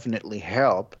will definitely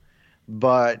help,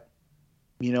 but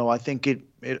I think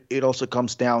it also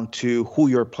comes down to who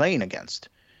you're playing against.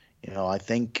 I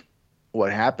think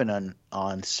what happened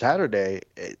on Saturday,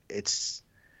 it's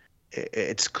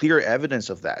clear evidence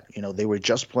of that. They were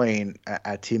just playing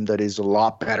a team that is a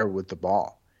lot better with the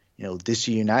ball. DC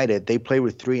United, they play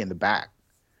with 3 in the back,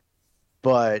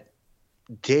 but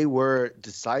they were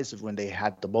decisive when they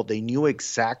had the ball. They knew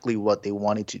exactly what they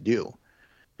wanted to do.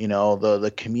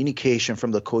 The communication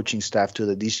from the coaching staff to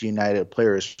the DC United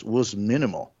players was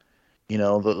minimal.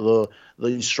 The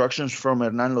instructions from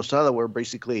Hernan Losada were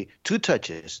basically 2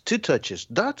 touches.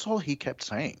 That's all he kept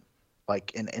saying.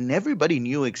 And everybody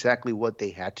knew exactly what they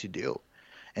had to do.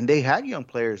 And they had young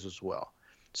players as well.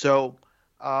 So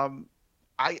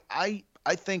I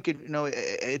think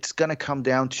it's going to come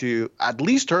down to, at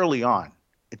least early on,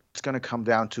 it's going to come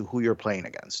down to who you're playing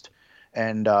against.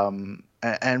 And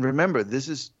remember, this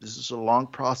is a long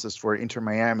process for Inter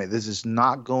Miami. This is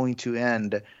not going to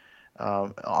end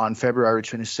on February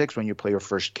 26th when you play your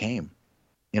first game.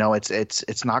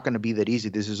 It's not going to be that easy.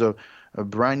 This is a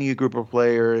brand new group of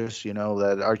players,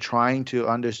 that are trying to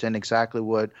understand exactly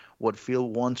what Phil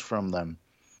wants from them.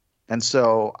 And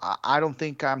so I don't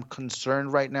think I'm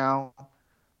concerned right now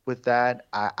with that.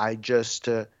 I just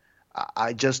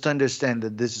understand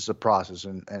that this is a process,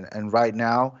 and right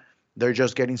now they're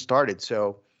just getting started.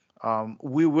 So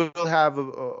we will have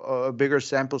a bigger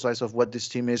sample size of what this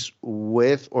team is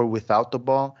with or without the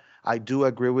ball. I do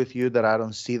agree with you that I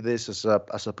don't see this as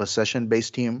a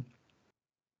possession-based team.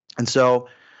 And so,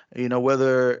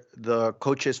 whether the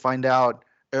coaches find out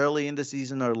early in the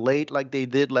season or late like they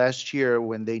did last year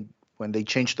when they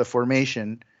changed the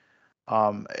formation,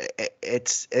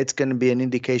 it's going to be an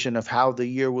indication of how the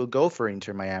year will go for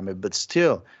Inter Miami. But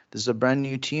still, this is a brand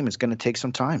new team. It's going to take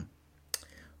some time.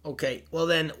 Okay, well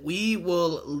then we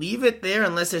will leave it there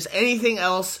unless there's anything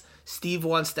else Steve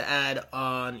wants to add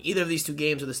on either of these 2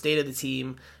 games or the state of the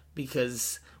team,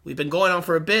 because we've been going on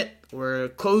for a bit. We're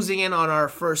closing in on our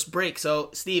first break. So,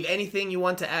 Steve, anything you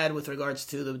want to add with regards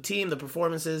to the team, the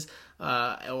performances,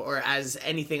 or as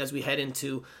anything as we head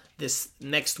into this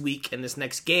next week and this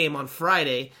next game on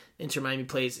Friday? Inter Miami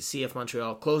plays CF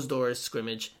Montreal, closed doors,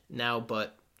 scrimmage now,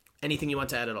 but anything you want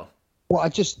to add at all? Well,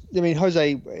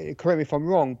 Jose, correct me if I'm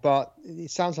wrong, but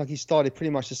it sounds like he started pretty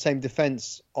much the same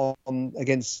defense on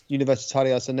against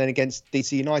Universitarios and then against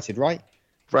DC United, right?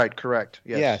 Right, correct.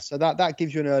 Yes. Yeah, so that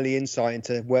gives you an early insight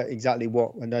into what,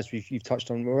 and as you've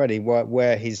touched on already,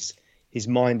 where his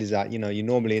mind is at. You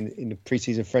normally in the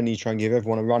preseason friendly, you try and give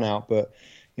everyone a run out, but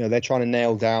they're trying to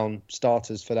nail down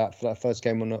starters for that first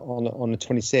game on the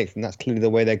 26th, and that's clearly the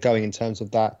way they're going in terms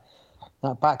of that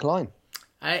back line.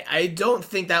 I don't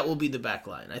think that will be the back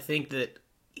line. I think that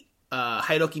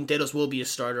Jairo Quinteros will be a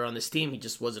starter on this team. He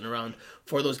just wasn't around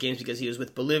for those games because he was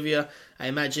with Bolivia. I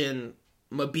imagine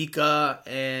Mabika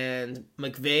and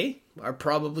McVeigh are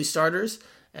probably starters,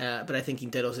 but I think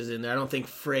Quinteros is in there. I don't think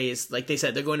Frey is, like they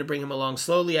said, they're going to bring him along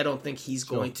slowly. I don't think he's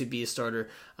going to be a starter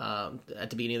at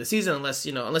the beginning of the season unless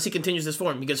he continues this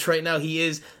form, because right now he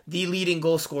is the leading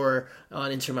goal scorer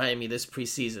on Inter Miami this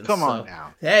preseason. Come on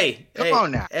now. Come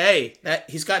on now.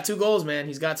 He's got 2 goals, man.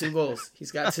 He's got 2 goals.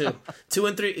 He's got 2. 2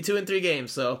 in 3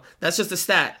 games. So that's just a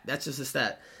stat.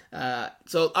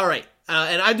 So, all right.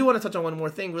 And I do want to touch on one more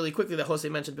thing really quickly that Jose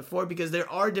mentioned before, because there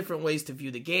are different ways to view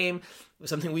the game.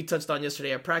 Something we touched on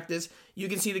yesterday at practice. You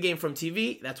can see the game from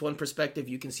TV. That's one perspective.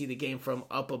 You can see the game from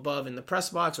up above in the press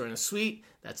box or in a suite.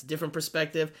 That's a different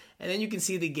perspective. And then you can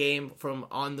see the game from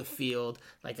on the field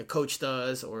like a coach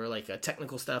does or like a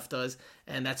technical staff does.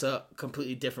 And that's a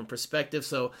completely different perspective.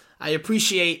 So I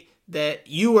appreciate that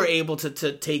you were able to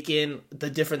take in the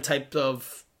different types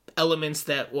of elements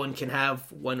that one can have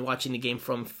when watching the game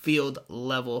from field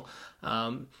level.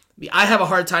 I have a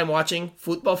hard time watching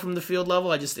football from the field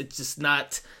level. It's just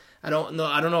not I don't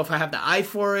know if I have the eye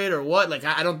for it or what. Like,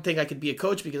 I don't think I could be a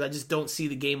coach because I just don't see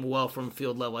the game well from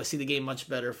field level. I see the game much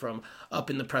better from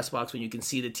up in the press box when you can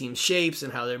see the team's shapes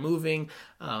and how they're moving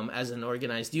as an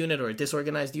organized unit or a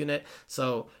disorganized unit.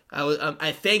 So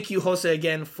I thank you, Jose,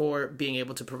 again, for being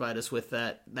able to provide us with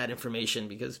that information,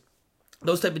 because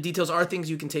those type of details are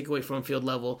things you can take away from field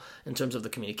level in terms of the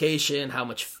communication, how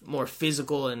much more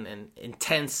physical and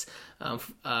intense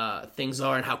things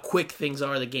are, and how quick things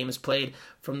are. The game is played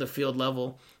from the field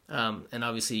level. And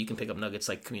obviously you can pick up nuggets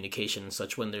like communication and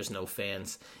such when there's no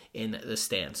fans in the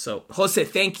stands. So, Jose,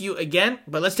 thank you again.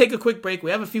 But let's take a quick break.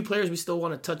 We have a few players we still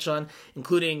want to touch on,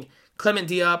 including Clement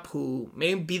Diop, who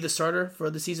may be the starter for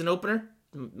the season opener.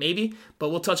 Maybe. But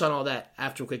we'll touch on all that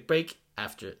after a quick break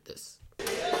after this.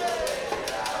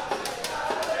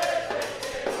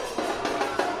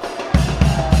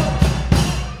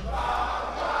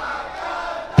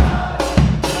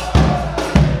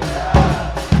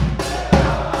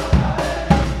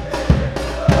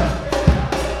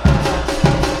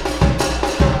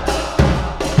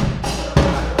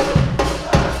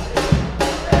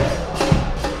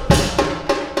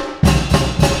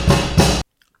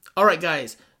 All right,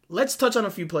 guys, let's touch on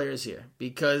a few players here,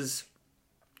 because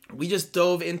we just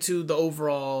dove into the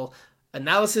overall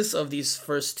analysis of these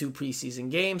first two preseason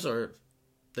games, or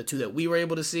the two that we were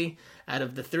able to see out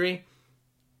of the three.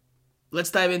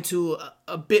 Let's dive into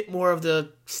a bit more of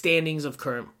the standings of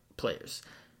current players,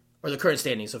 or the current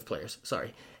standings of players,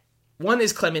 sorry. One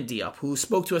is Clement Diop, who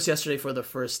spoke to us yesterday for the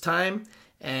first time,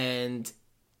 and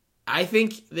I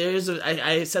think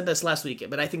I said this last week,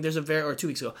 but I think or 2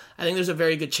 weeks ago, I think there's a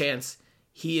very good chance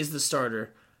he is the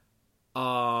starter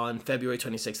on February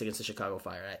 26th against the Chicago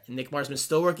Fire. Nick Marsman's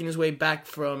still working his way back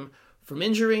from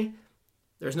injury.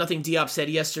 There's nothing Diop said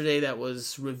yesterday that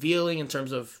was revealing in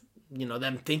terms of,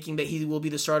 them thinking that he will be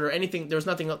the starter or anything. There was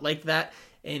nothing like that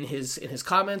in his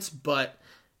comments, but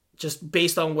just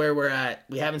based on where we're at,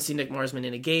 we haven't seen Nick Marsman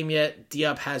in a game yet.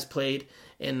 Diop has played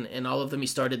in all of them. He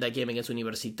started that game against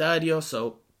Universitario,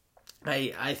 so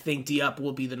I think Diop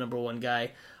will be the number one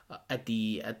guy at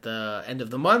the end of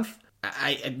the month.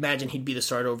 I imagine he'd be the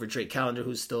starter over Drake Callender,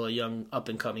 who's still a young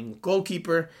up-and-coming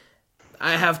goalkeeper.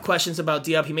 I have questions about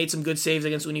Diop. He made some good saves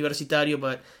against Universitario,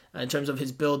 but in terms of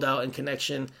his build-out and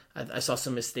connection, I saw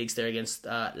some mistakes there against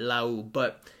Lau.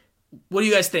 But what do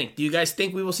you guys think? Do you guys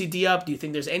think we will see Diop? Do you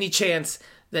think there's any chance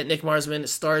that Nick Marsman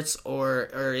starts, or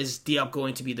is Diop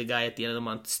going to be the guy at the end of the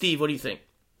month? Steve, what do you think?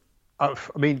 I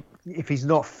mean, if he's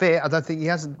not fit, I don't think he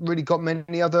hasn't really got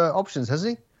many other options, has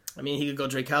he? I mean, he could go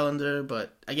Drake Callender,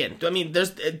 but again,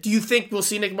 do you think we'll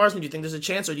see Nick Marsman? Do you think there's a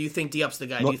chance, or do you think Diop's the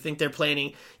guy? Do you think they're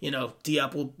planning,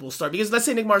 Diop will start? Because let's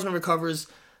say Nick Marsman recovers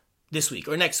this week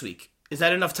or next week. Is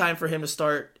that enough time for him to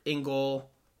start in goal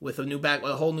with a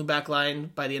whole new back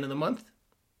line by the end of the month?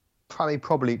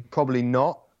 Probably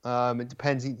not. It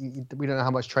depends. We don't know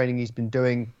how much training he's been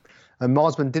doing. And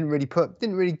Marsman didn't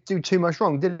really do too much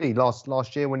wrong, did he?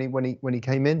 Last year when he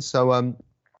came in. So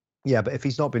yeah, but if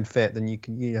he's not been fit, then it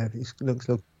looks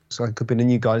like it could be the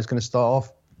new guy who's going to start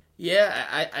off. Yeah,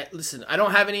 I listen. I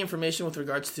don't have any information with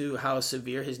regards to how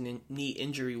severe his knee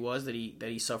injury was that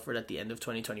he suffered at the end of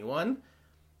 2021,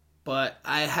 but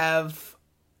I have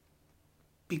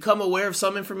become aware of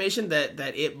some information that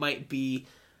it might be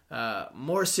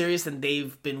more serious than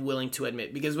they've been willing to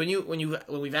admit. Because when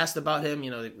we've asked about him,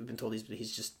 we've been told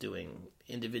he's just doing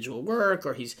individual work,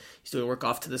 or he's doing work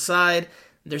off to the side.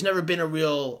 There's never been a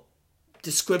real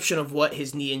description of what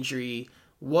his knee injury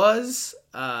was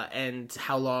and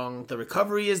how long the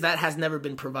recovery is. That has never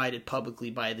been provided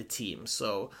publicly by the team.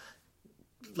 So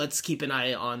let's keep an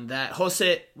eye on that.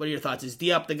 Jose, what are your thoughts? Is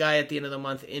Diop the guy at the end of the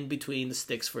month in between the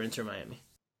sticks for Inter Miami?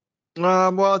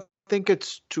 Well, I think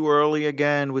it's too early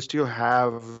again. We still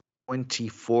have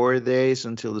 24 days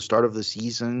until the start of the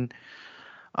season.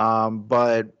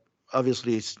 But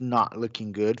obviously it's not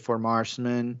looking good for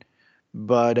Marsman.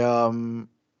 But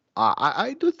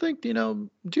I do think,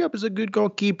 Diop is a good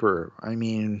goalkeeper. I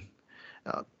mean,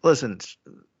 listen,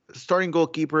 starting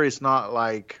goalkeeper is not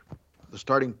like the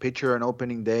starting pitcher on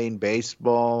opening day in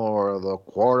baseball or the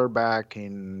quarterback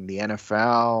in the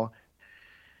NFL.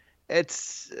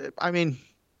 It's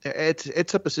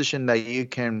a position that you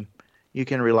can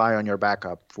rely on your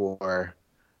backup for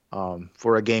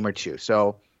a game or two.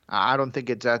 So I don't think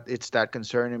it's that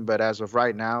concerning, but as of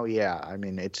right now, yeah, I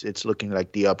mean, it's looking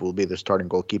like Diop will be the starting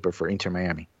goalkeeper for Inter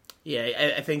Miami.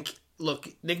 Yeah, I think, look,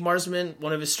 Nick Marsman,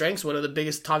 one of his strengths, one of the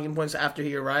biggest talking points after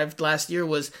he arrived last year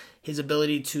was his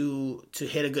ability to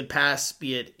hit a good pass,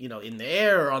 be it, in the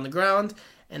air or on the ground.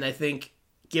 And I think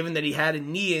given that he had a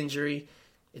knee injury,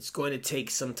 it's going to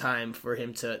take some time for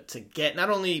him to get not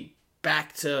only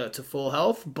back to full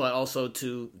health, but also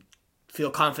to feel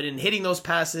confident in hitting those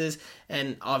passes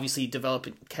and obviously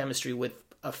developing chemistry with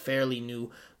a fairly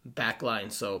new back line.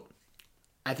 So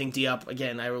I think Diop,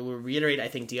 again, I will reiterate, I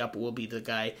think Diop will be the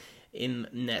guy in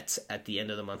nets at the end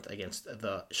of the month against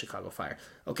the Chicago Fire.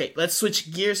 Okay, let's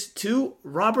switch gears to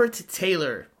Robert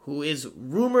Taylor, who is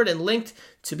rumored and linked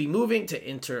to be moving to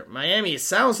Inter Miami. It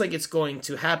sounds like it's going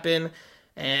to happen,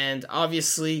 and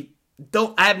obviously,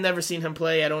 I've never seen him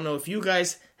play. I don't know if you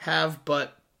guys have,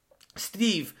 but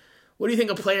Steve, what do you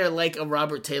think a player like a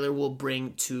Robert Taylor will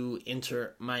bring to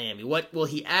Inter Miami? What will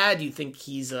he add? Do you think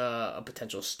he's a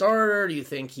potential starter? Do you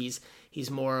think he's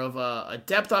more of a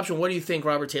depth option? What do you think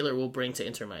Robert Taylor will bring to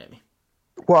Inter Miami?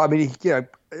 Well, I mean,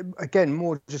 again,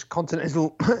 more just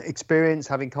continental experience,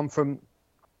 having come from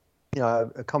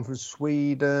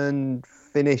Sweden,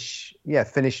 Finnish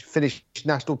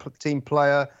national team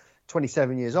player,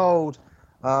 27 years old.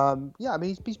 I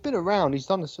mean, he's been around. He's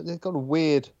got a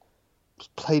weird,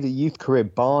 played a youth career,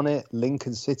 Barnet,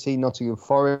 Lincoln City, Nottingham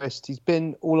Forest. He's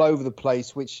been all over the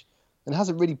place, and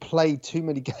hasn't really played too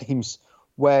many games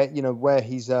where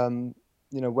he's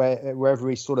wherever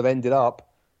he sort of ended up.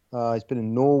 He's been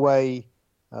in Norway.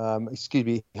 Excuse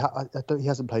me, he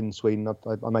hasn't played in Sweden.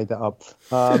 I made that up.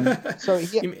 So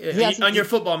on your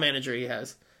Football Manager, he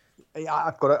has. Yeah,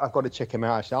 I've got to check him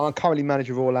out. Actually, I'm currently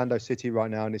manager of Orlando City right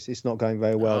now, and it's not going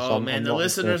very well. Oh man, the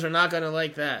listeners are not going to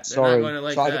like that. They're Sorry, not going to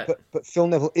like that. But Phil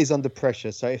Neville is under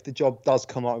pressure, so if the job does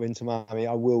come up into Miami,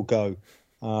 I will go.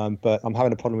 But I'm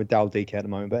having a problem with Dal DK at the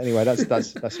moment. But anyway,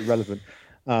 that's irrelevant.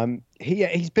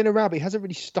 He's been around, but he hasn't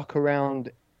really stuck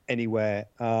around anywhere.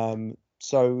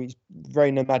 So he's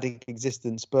very nomadic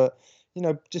existence, but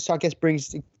just I guess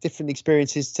brings different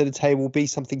experiences to the table. Be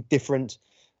something different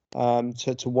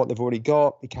to what they've already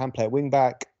got. He can play at wing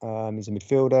back. He's a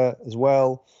midfielder as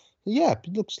well. Yeah,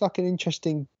 it looks like an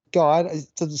interesting guy. It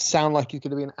doesn't sound like he's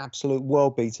going to be an absolute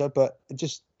world beater, but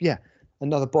just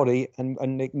another body and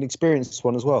an experienced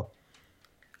one as well.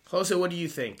 Jose, what do you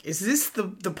think? Is this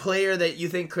the player that you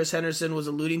think Chris Henderson was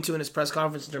alluding to in his press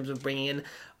conference in terms of bringing in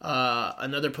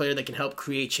another player that can help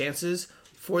create chances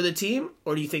for the team?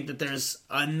 Or do you think that there's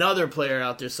another player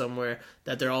out there somewhere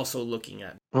that they're also looking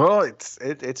at? Well,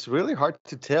 it's really hard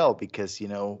to tell because,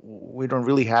 we don't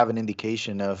really have an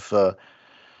indication of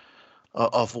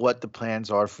what the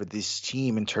plans are for this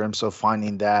team in terms of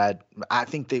finding that. I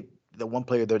think the one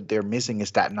player that they're missing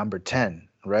is that number 10.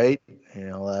 Right?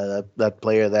 That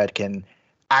player that can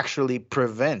actually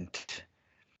prevent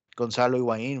Gonzalo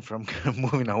Higuain from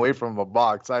moving away from the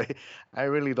box. I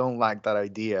really don't like that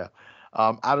idea.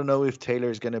 I don't know if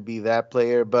Taylor is going to be that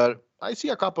player, but I see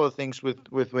a couple of things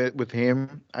with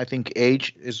him. I think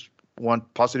age is one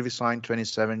positive sign,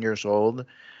 27 years old.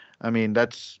 I mean,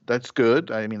 that's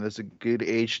good. I mean, that's a good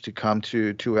age to come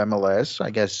to MLS. I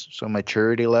guess so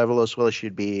maturity level as well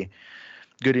should be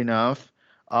good enough.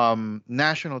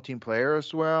 National team player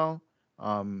as well.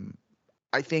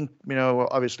 I think,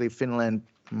 obviously Finland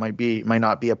might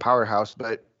not be a powerhouse,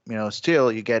 but,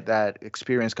 still you get that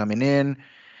experience coming in.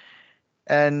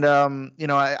 And,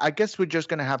 I guess we're just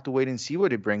going to have to wait and see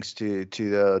what it brings to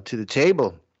the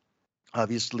table.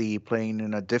 Obviously playing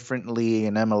in a different league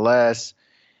in MLS,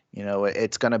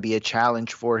 it's going to be a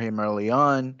challenge for him early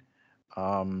on.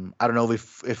 I don't know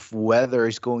if weather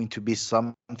is going to be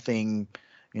something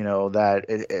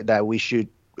that we should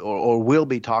or will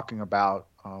be talking about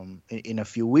in a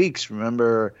few weeks.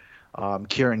 Remember,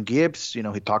 Kieran Gibbs, he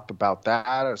talked about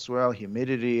that as well,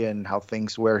 humidity and how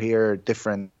things were here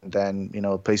different than,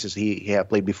 places he had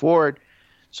played before.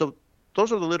 So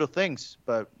those are the little things,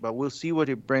 but we'll see what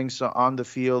he brings on the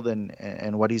field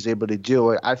and what he's able to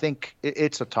do. I think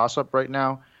it's a toss-up right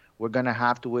now. We're going to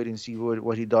have to wait and see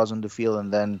what he does on the field,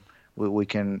 and then we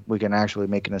can actually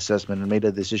make an assessment and make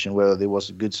a decision whether there was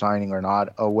a good signing or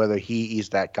not, or whether he is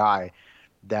that guy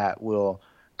that will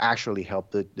actually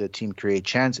help the team create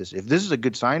chances. If this is a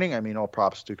good signing, I mean, all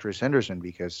props to Chris Henderson,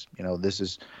 because this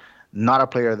is not a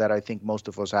player that I think most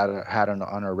of us had on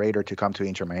our radar to come to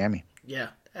Inter Miami. Yeah,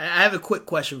 I have a quick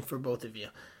question for both of you.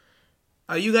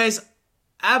 Are you guys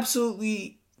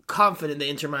absolutely confident that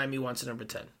Inter Miami wants a number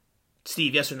 10?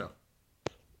 Steve, yes or no?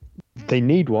 They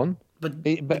need one. But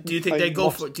do you think they go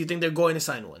for it? Do you think they're going to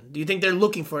sign one? Do you think they're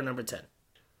looking for a number 10?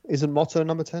 Isn't Motto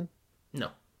number 10? No.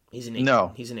 He's an 8.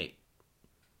 No. He's an 8.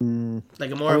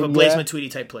 Like a more of a Blaise Matuidi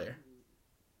type player.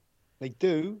 They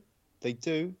do.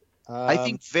 I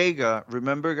think Vega.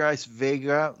 Remember, guys,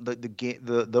 Vega.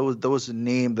 There was a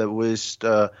name that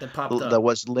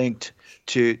was linked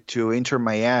to Inter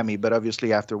Miami, but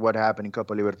obviously after what happened in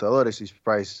Copa Libertadores, his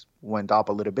price went up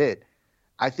a little bit.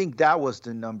 I think that was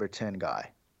the number 10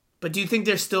 guy. But do you think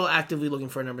they're still actively looking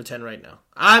for a number 10 right now?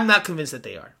 I'm not convinced that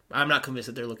they are. I'm not convinced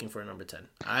that they're looking for a number 10.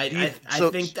 I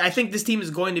think this team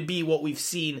is going to be what we've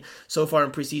seen so far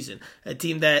in preseason. A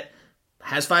team that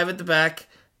has 5 at the back,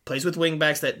 plays with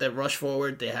wingbacks that rush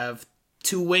forward. They have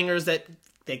 2 wingers that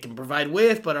they can provide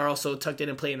with, but are also tucked in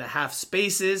and playing the half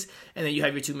spaces. And then you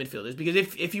have your 2 midfielders. Because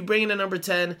if you bring in a number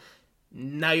 10,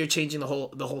 now you're changing the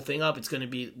whole thing up. It's going to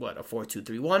be a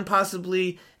 4-2-3-1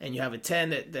 possibly, and you have a 10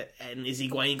 that and is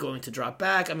Higuain going to drop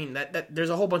back? I mean, that there's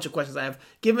a whole bunch of questions I have.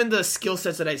 Given the skill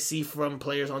sets that I see from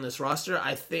players on this roster,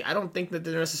 I don't think that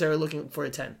they're necessarily looking for a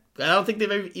 10. I don't think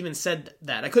they've ever even said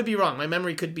that. I could be wrong. My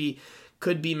memory could be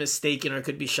mistaken or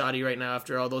could be shoddy right now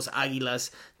after all those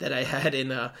Águilas that I had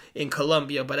in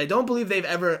Colombia, but I don't believe they've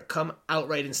ever come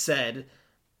outright and said,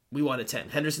 we want a 10.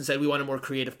 Henderson said we want a more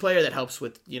creative player that helps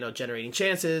with, generating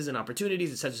chances and opportunities,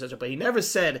 etc., etc. But he never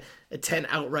said a 10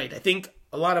 outright. I think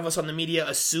a lot of us on the media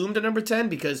assumed a number 10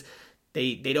 because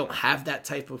they don't have that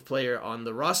type of player on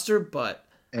the roster. But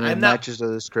and it matches the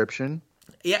description.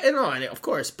 Yeah, no, of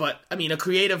course. But I mean,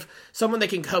 someone that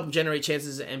can help generate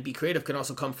chances and be creative can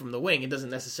also come from the wing. It doesn't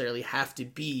necessarily have to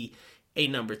be a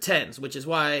number 10, which is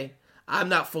why I'm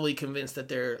not fully convinced that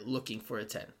they're looking for a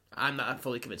 10. I'm not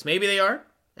fully convinced. Maybe they are.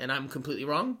 And I'm completely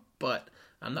wrong, but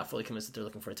I'm not fully convinced that they're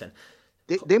looking for a 10.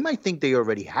 They might think they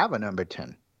already have a number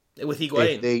 10. With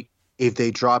Higuain. If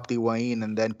they drop Higuain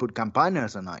and then put Campana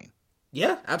as a 9.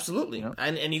 Yeah, absolutely.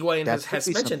 And Higuain has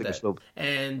mentioned that.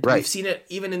 And right. We've seen it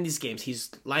even in these games. He's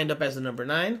lined up as the number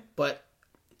 9, but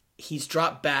he's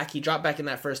dropped back. He dropped back in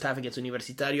that first half against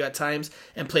Universitario at times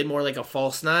and played more like a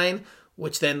false 9,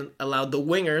 which then allowed the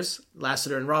wingers,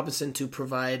 Lassiter and Robinson, to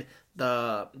provide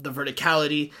the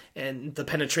verticality and the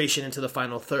penetration into the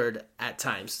final third at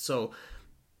times. So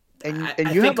I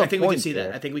think we could see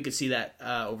that. I think we could see that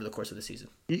over the course of the season.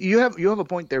 You have a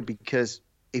point there, because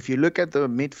if you look at the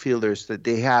midfielders that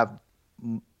they have,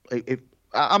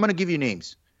 I'm going to give you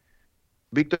names: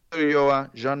 Victor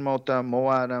Ulloa, Jean Mota, Mo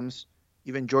Adams,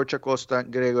 even George Acosta,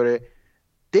 Gregory.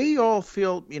 They all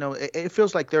feel, it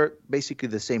feels like they're basically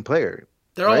the same player.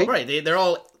 They're all right. They're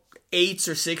all 8s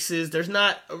or 6s. There's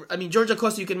not. I mean, George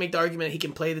Acosta, you can make the argument he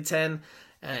can play the 10,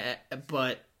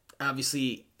 but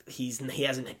obviously he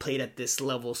hasn't played at this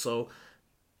level, so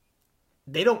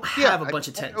they don't have a bunch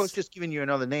of 10s. I was just giving you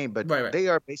another name, but right. They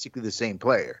are basically the same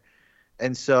player,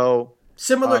 and so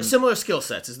similar skill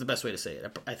sets is the best way to say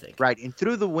it, I think. Right, and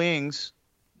through the wings,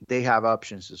 they have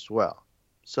options as well.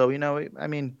 So I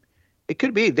mean, it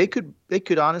could be they could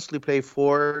honestly play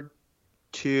 4-2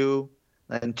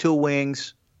 and 2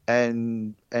 wings.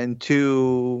 And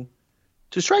 2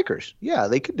 strikers. Yeah,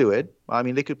 they could do it. I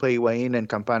mean, they could play Higuain and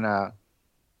Campana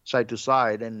side to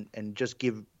side and just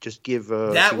give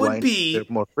that would be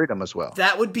more freedom as well.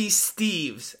 That would be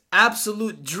Steve's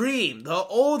absolute dream, the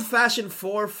old-fashioned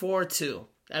 4-4-2.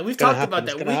 And we've talked about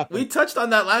that. We touched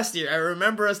on that last year. I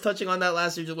remember us touching on that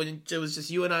last year when it was just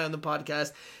you and I on the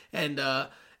podcast, and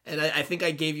I think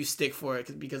I gave you stick for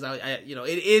it because I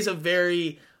it is a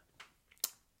very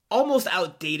almost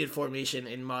outdated formation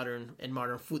in modern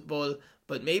football,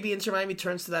 but maybe Inter Miami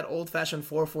turns to that old-fashioned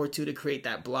 4-4-2 to create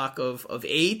that block of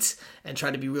 8 and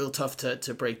try to be real tough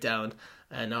to break down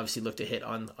and obviously look to hit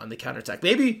on the counterattack.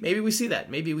 Maybe we see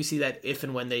that. Maybe we see that if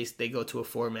and when they go to a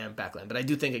 4-man backline. But I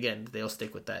do think, again, they'll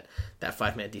stick with that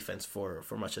 5-man defense for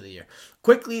much of the year.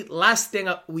 Quickly, last thing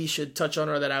we should touch on,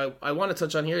 or that I want to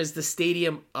touch on here, is the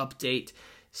stadium update.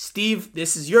 Steve,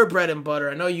 this is your bread and butter.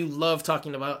 I know you love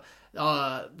talking about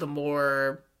the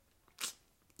more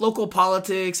local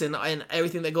politics and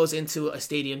everything that goes into a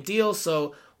stadium deal.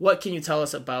 So what can you tell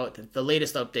us about the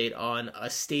latest update on a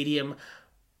stadium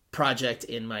project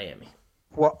in Miami?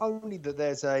 Well, only that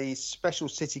there's a special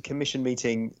city commission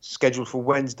meeting scheduled for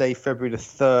Wednesday, February the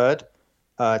 3rd,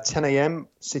 10 a.m.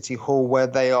 City Hall, where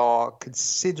they are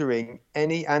considering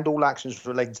any and all actions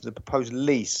relating to the proposed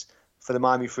lease for the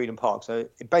Miami Freedom Park. So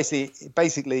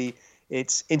basically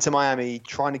it's Inter Miami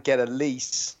trying to get a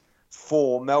lease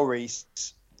for Mel Reese.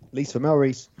 Lease for Mel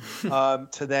Reese. To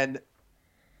then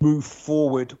move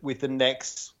forward with the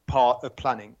next part of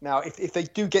planning. Now, if they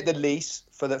do get the lease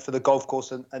for the golf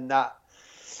course and that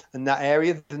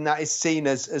area, then that is seen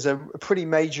as a pretty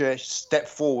major step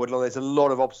forward. There's a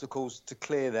lot of obstacles to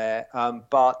clear there,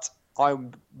 but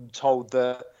I'm told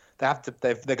that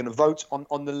they're going to vote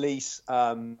on the lease.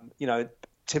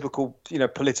 Typical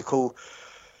political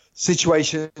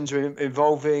situations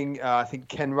involving. I think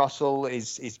Ken Russell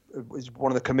is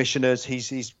one of the commissioners.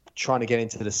 He's trying to get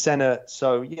into the Senate.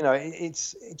 So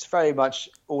it's very much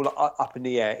all up in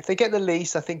the air. If they get the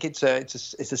lease, I think it's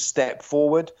a step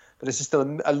forward, but there's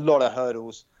still a lot of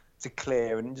hurdles to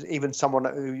clear. And even someone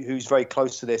who's very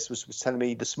close to this was telling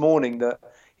me this morning that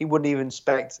he wouldn't even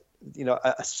expect,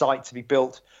 a site to be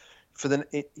built for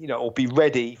or be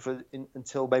ready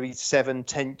until maybe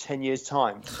 7-10 years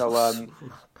time. So, wow.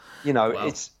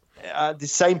 It's the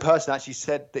same person actually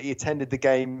said that he attended the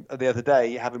game the other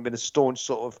day, having been a staunch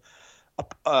sort of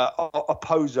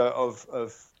opposer of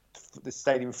the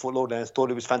stadium in Fort Lauderdale,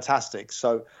 thought it was fantastic.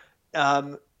 So,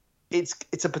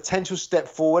 it's a potential step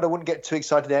forward. I wouldn't get too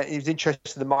excited there. It was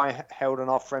interesting that Maya Held and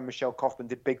our friend Michelle Kaufman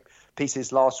did big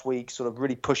pieces last week, sort of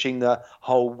really pushing the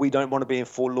whole, we don't want to be in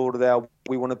Fort Lauderdale,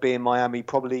 we want to be in Miami,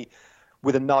 probably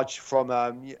with a nudge from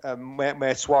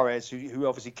Mayor Suarez, who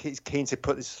obviously is keen to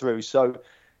put this through. So,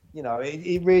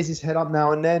 it rears his head up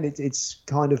now and then. It's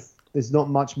kind of, there's not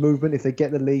much movement. If they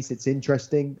get the lease, it's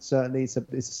interesting. Certainly, it's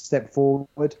a step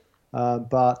forward.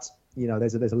 But,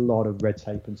 there's a lot of red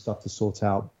tape and stuff to sort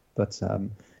out. But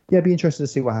it'd be interesting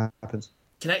to see what happens.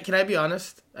 Can I be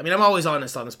honest? I mean, I'm always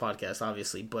honest on this podcast,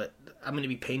 obviously, but I'm going to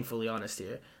be painfully honest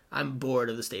here. I'm bored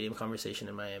of the stadium conversation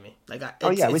in Miami. Like,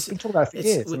 we've been talking about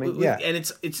it for years. And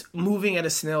it's moving at a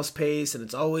snail's pace, and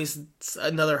it's always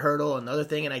another hurdle, another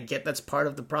thing. And I get that's part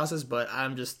of the process, but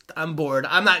I'm bored.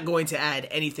 I'm not going to add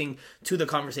anything to the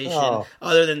conversation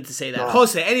other than to say that.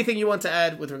 Jose, anything you want to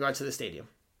add with regards to the stadium?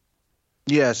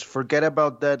 Yes, forget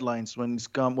about deadlines when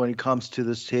it comes to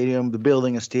the stadium, the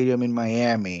building a stadium in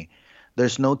Miami.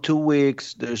 There's no 2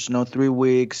 weeks, there's no 3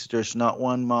 weeks, there's not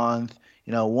 1 month.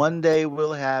 One day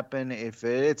will happen. If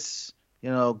it's,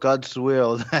 God's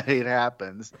will that it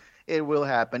happens, it will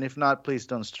happen. If not, please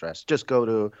don't stress. Just go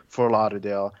to Fort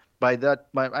Lauderdale. By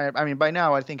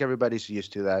now, I think everybody's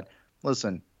used to that.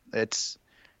 Listen,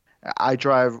 I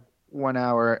drive 1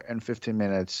 hour and 15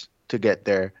 minutes to get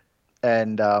there.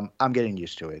 And I'm getting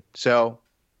used to it. So,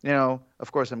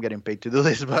 of course I'm getting paid to do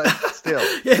this, but still.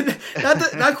 Yeah,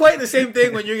 not quite the same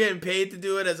thing when you're getting paid to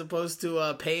do it as opposed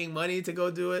to paying money to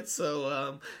go do it.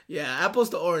 So,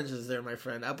 apples to oranges there, my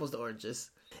friend. Apples to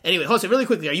oranges. Anyway, Jose, really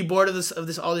quickly, are you bored of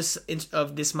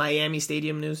this Miami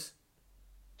Stadium news?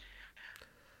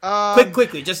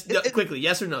 Quickly, quickly,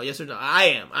 yes or no? Yes or no? I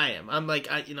am. I'm like,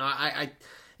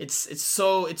 It's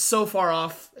so far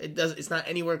off. It's not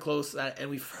anywhere close, and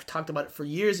we've talked about it for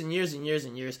years and years and years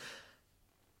and years.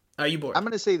 Are you bored? I'm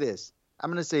gonna say this.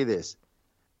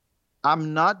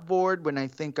 I'm not bored when I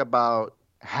think about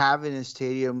having a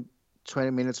stadium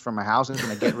 20 minutes from my house, and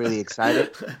I get really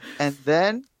excited. and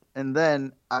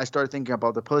then I start thinking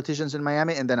about the politicians in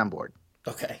Miami, and then I'm bored.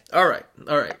 Okay. All right.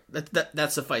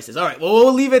 That suffices. All right. Well,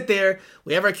 we'll leave it there.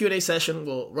 We have our Q&A session.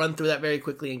 We'll run through that very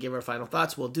quickly and give our final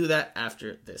thoughts. We'll do that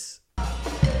after this.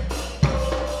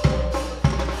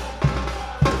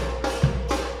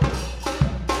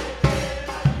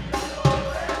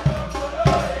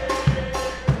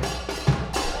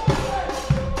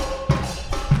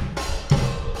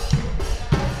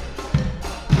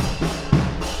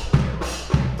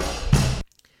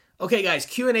 Okay, guys,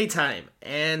 Q&A time.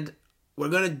 And we're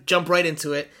going to jump right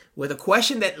into it with a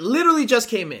question that literally just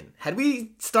came in. Had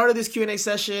we started this Q&A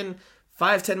session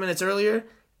 5-10 minutes earlier,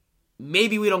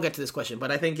 maybe we don't get to this question,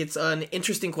 but I think it's an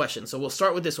interesting question. So we'll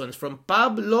start with this one. It's from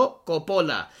Pablo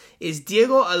Coppola. Is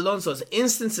Diego Alonso's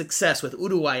instant success with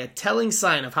Uruguay a telling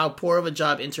sign of how poor of a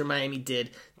job Inter Miami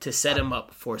did to set him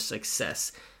up for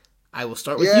success? I will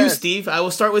start with you,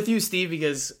 Steve.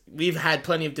 Because we've had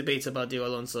plenty of debates about Diego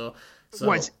Alonso. So.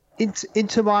 Well, it's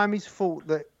Inter Miami's fault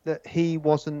that he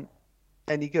wasn't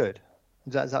any good.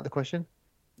 Is that the question?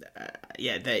 That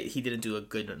he didn't do a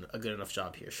good enough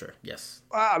job here. Sure, yes.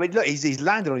 I mean, look, he's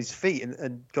landed on his feet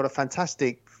and got a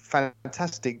fantastic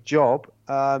job.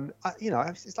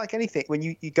 It's like anything. When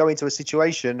you go into a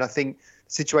situation, I think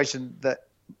the situation that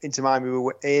Inter Miami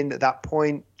were in at that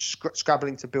point,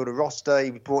 scrabbling to build a roster,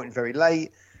 he was brought in very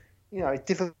late. It's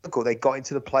difficult. They got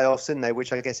into the playoffs, didn't they?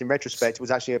 Which I guess in retrospect was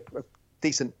actually a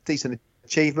decent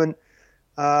achievement.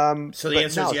 So the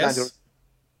answer is yes.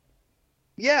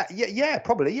 Yeah,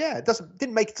 probably. Yeah, it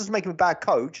doesn't make him a bad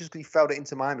coach just because he failed at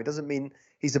Inter Miami. It doesn't mean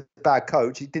he's a bad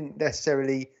coach. He didn't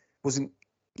necessarily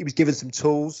he was given some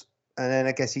tools, and then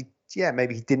I guess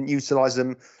maybe he didn't utilize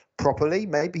them properly.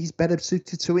 Maybe he's better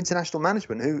suited to international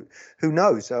management. Who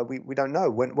knows? We don't know.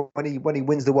 When he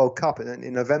wins the World Cup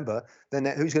in November, then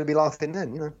who's going to be laughing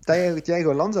then?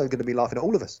 Diego Alonso is going to be laughing at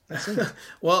all of us.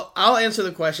 Well, I'll answer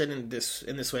the question in this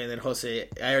way, and then Jose,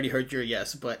 I already heard your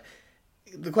yes, but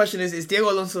the question is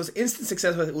Diego Alonso's instant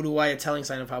success with Uruguay a telling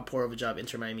sign of how poor of a job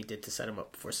Inter Miami did to set him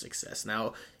up for success?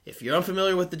 Now, if you're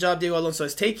unfamiliar with the job Diego Alonso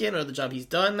has taken or the job he's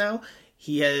done now,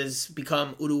 he has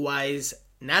become Uruguay's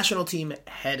national team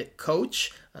head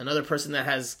coach, another person that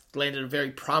has landed a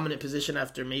very prominent position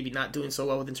after maybe not doing so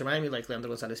well with Inter Miami, like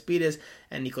Leandro González Pires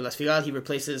and Nicolás Figal. He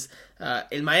replaces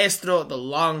El Maestro, the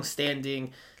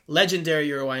long-standing, legendary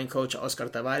Uruguayan coach, Oscar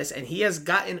Tabares, and he has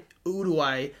gotten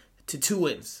Uruguay to 2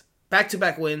 wins,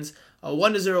 back-to-back wins, a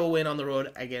 1-0 win on the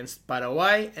road against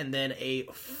Paraguay, and then a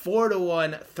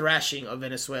 4-1 thrashing of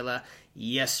Venezuela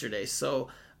yesterday. So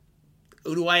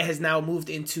Uruguay has now moved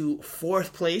into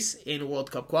 4th place in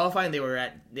World Cup qualifying. They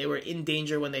were in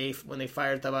danger when they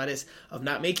fired Tabares of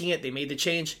not making it. They made the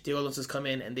change. Diego Alonso's come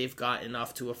in and they've gotten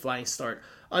off to a flying start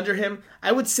under him.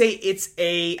 I would say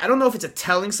I don't know if it's a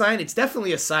telling sign. It's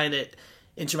definitely a sign that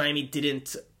Inter Miami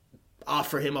didn't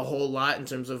offer him a whole lot in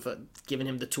terms of giving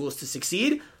him the tools to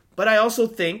succeed. But I also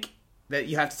think that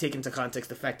you have to take into context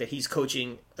the fact that he's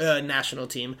coaching a national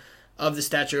team of the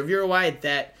stature of Uruguay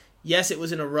that, yes, it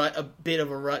was in a bit of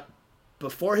a rut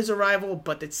before his arrival,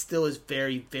 but it still is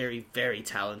very, very, very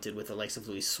talented with the likes of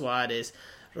Luis Suarez,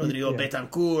 Rodrigo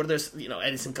Betancourt, there's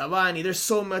Edinson Cavani. There's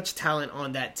so much talent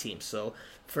on that team. So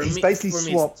he's basically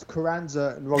swapped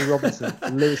Carranza and Robbie Robinson for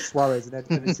Luis Suarez and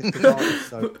Edinson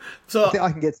Cavani. So I think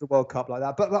I can get to the World Cup like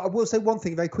that. But I will say one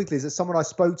thing very quickly is that someone I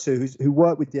spoke to who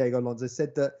worked with Diego Alonso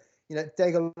said that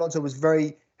Diego Alonso was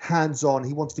very hands-on.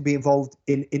 He wanted to be involved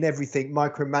in everything,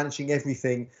 micromanaging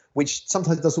everything, which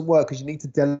sometimes doesn't work because you need to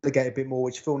delegate a bit more,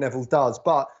 which Phil Neville does.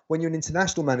 But when you're an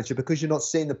international manager, because you're not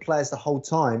seeing the players the whole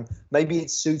time, maybe it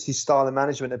suits his style of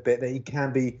management a bit that he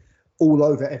can be all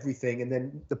over everything, and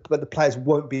then but the players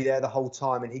won't be there the whole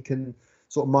time, and he can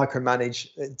sort of micromanage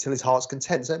until his heart's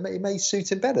content. So it may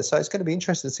suit him better. So it's going to be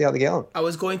interesting to see how they get on. I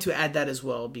was going to add that as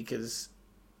well because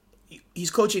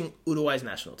he's coaching Uruguay's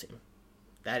national team.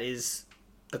 That is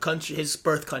the country, his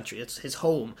birth country. It's his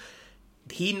home.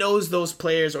 He knows those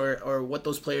players or what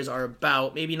those players are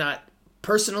about. Maybe not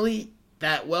personally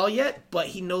that well yet, but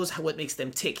he knows what makes them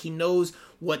tick. He knows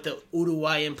what the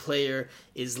Uruguayan player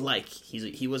is like.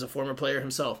 He was a former player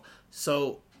himself.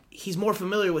 So he's more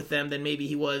familiar with them than maybe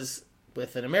he was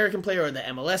with an American player or the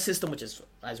MLS system, which is,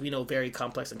 as we know, very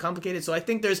complex and complicated. So I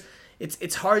think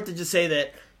it's hard to just say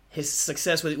that his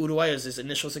success with Uruguay, or his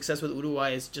initial success with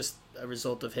Uruguay, is just a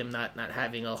result of him not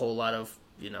having a whole lot of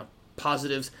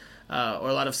positives or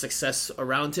a lot of success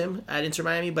around him at Inter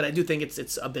Miami. But I do think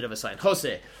it's a bit of a sign.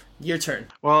 Jose, your turn.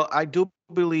 Well, I do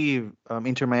believe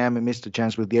Inter Miami missed a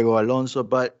chance with Diego Alonso,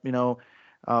 but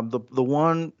the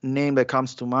one name that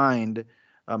comes to mind,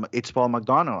 it's Paul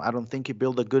McDonough. I don't think he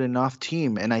built a good enough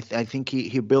team, and I think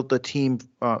he built the team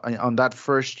on that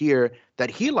first year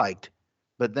that he liked.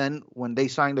 But then when they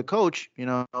signed the coach,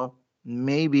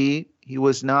 maybe he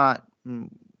was not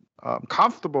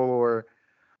comfortable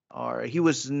or he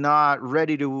was not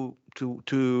ready to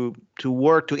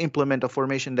work to implement a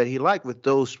formation that he liked with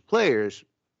those players.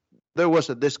 There was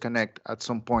a disconnect at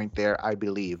some point there, I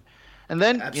believe. And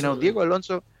then, Absolutely. Diego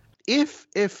Alonso,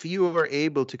 if you were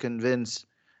able to convince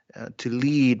to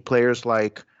lead players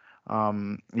like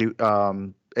Edinson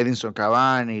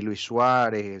Cavani, Luis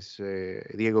Suarez,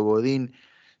 Diego Godin,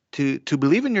 to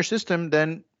believe in your system,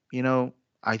 then,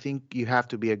 I think you have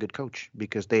to be a good coach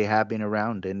because they have been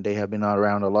around and they have been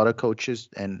around a lot of coaches.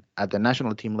 And at the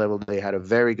national team level, they had a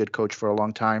very good coach for a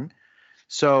long time.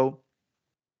 So,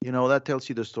 that tells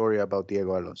you the story about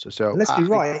Diego Alonso. So let's be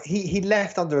right. He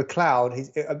left under a cloud.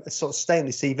 He's sort of staying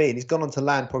the CV, and he's gone on to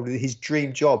land probably his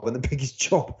dream job and the biggest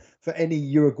job for any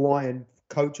Uruguayan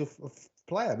coach or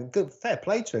player. I mean, good, fair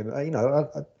play to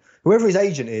him. Whoever his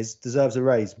agent is deserves a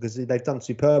raise because they've done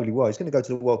superbly well. He's going to go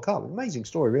to the World Cup. Amazing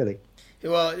story, really.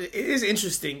 Well, it is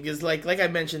interesting because, like I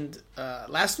mentioned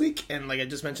last week, and like I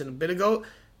just mentioned a bit ago,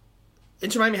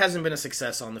 Inter Miami hasn't been a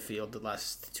success on the field the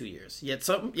last 2 years. Yet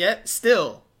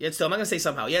still, I'm not gonna say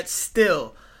somehow. Yet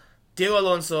still, Diego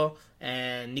Alonso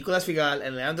and Nicolás Figal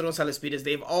and Leandro González Pires,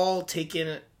 they've all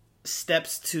taken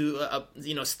steps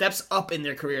steps up in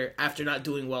their career after not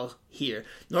doing well here.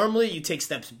 Normally, you take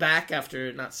steps back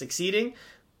after not succeeding.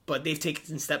 But they've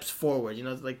taken steps forward,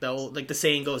 like the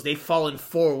saying goes, they've fallen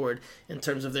forward in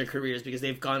terms of their careers because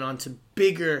they've gone on to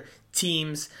bigger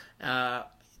teams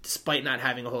despite not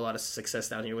having a whole lot of success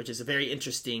down here, which is a very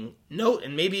interesting note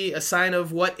and maybe a sign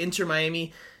of what Inter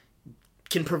Miami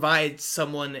can provide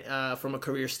someone from a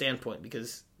career standpoint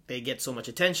because they get so much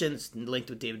attention. It's linked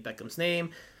with David Beckham's name.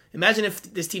 Imagine if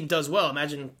this team does well.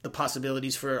 Imagine the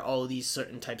possibilities for all of these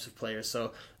certain types of players.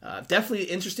 So definitely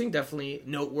interesting, definitely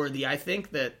noteworthy. I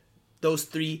think that those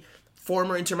three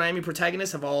former Inter Miami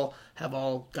protagonists have all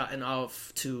gone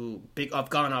off to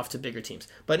bigger teams.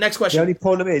 But next question. The only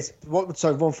problem is one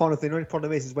final thing. The only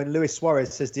problem is when Luis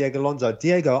Suarez says Diego Alonso,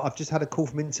 Diego, I've just had a call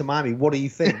from Inter Miami. What do you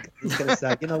think? He's going to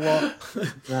say, you know what?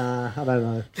 Nah, I don't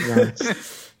know. No.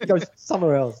 Go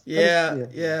somewhere else.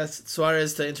 Yeah.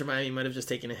 Suarez to Inter Miami might have just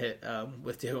taken a hit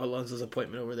with Diego Alonso's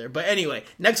appointment over there. But anyway,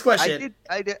 next question.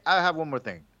 I have one more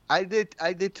thing. I did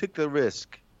took the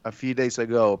risk a few days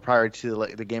ago prior to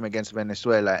the game against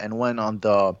Venezuela and went on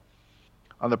the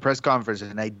press conference,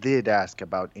 and I did ask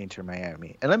about Inter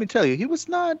Miami. And let me tell you, he was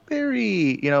not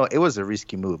very, it was a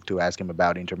risky move to ask him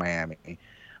about Inter Miami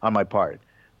on my part.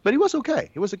 But he was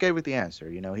okay. He was okay with the answer.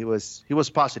 He was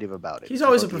positive about it. He's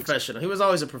always a professional. He was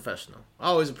always a professional.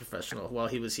 Always a professional while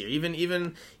he was here. Even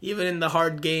in the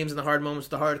hard games and the hard moments,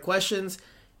 the hard questions,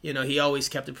 he always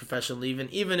kept it professional,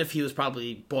 even if he was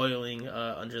probably boiling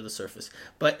under the surface.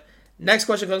 But next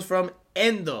question comes from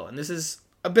Endo, and this is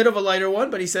a bit of a lighter one,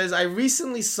 but he says, I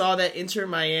recently saw that Inter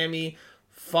Miami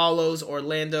follows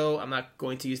Orlando. I'm not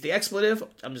going to use the expletive.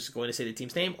 I'm just going to say the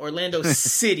team's name. Orlando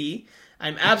City.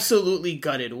 I'm absolutely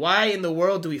gutted. Why in the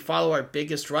world do we follow our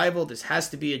biggest rival? This has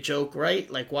to be a joke, right?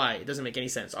 Like, why? It doesn't make any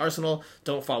sense. Arsenal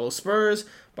don't follow Spurs.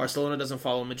 Barcelona doesn't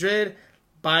follow Madrid.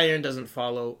 Bayern doesn't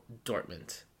follow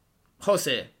Dortmund.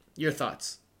 Jose, your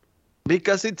thoughts?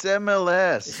 Because it's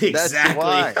MLS. Exactly. That's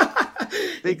why.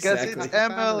 Because it's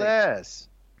MLS.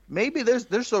 Maybe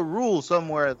there's a rule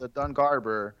somewhere at the Don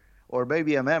Garber, or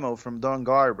maybe a memo from Don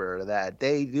Garber, that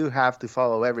they do have to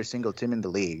follow every single team in the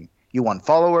league. You want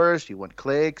followers, you want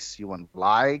clicks, you want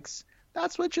likes.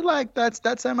 That's what you like. That's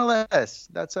MLS.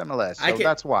 That's MLS. So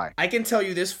that's why. I can tell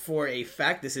you this for a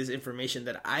fact. This is information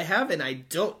that I have, and I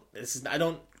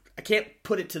can't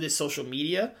put it to this social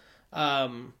media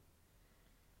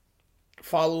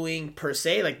following per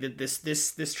se, like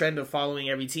this trend of following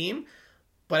every team.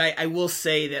 But I will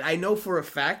say that I know for a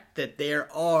fact that there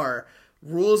are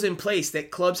rules in place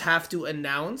that clubs have to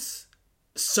announce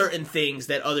certain things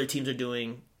that other teams are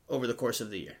doing over the course of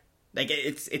the year. Like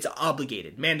it's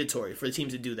obligated, mandatory for the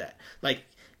teams to do that. Like,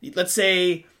 let's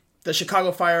say the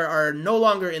Chicago Fire are no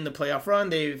longer in the playoff run.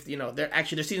 Their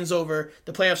season's over.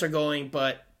 The playoffs are going,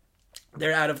 but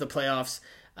they're out of the playoffs,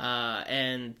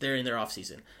 and they're in their off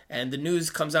season. And the news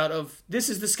comes out of, this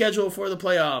is the schedule for the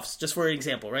playoffs, just for an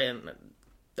example, right? And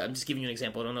I'm just giving you an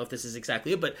example. I don't know if this is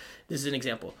exactly it, but this is an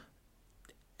example.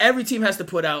 Every team has to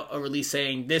put out a release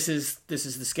saying this is the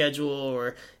schedule,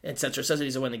 or etc. So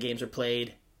these are when the games are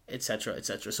played, etc.,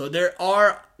 etc. So there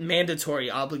are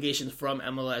mandatory obligations from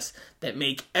MLS that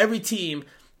make every team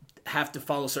have to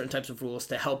follow certain types of rules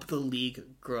to help the league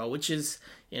grow, which is,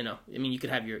 you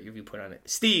could have your viewpoint on it.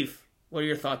 Steve, what are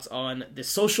your thoughts on the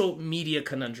social media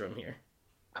conundrum here?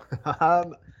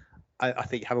 I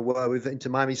think have a word with Inter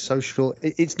Miami social.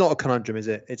 It's not a conundrum, is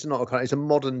it? It's not a conundrum. It's a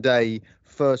modern day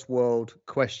first world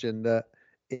question that,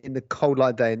 in the cold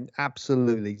light day, and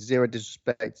absolutely zero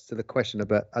disrespect to the questioner,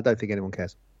 but I don't think anyone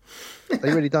cares.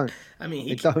 They really don't. I mean,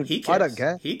 he cares. I don't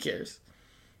care. He cares.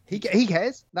 He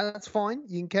cares. That's fine.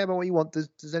 You can care about what you want.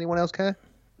 Does anyone else care?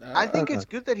 I think it's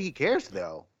good that he cares,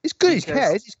 though. It's good. He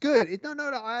cares. It's good. No.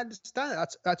 I understand.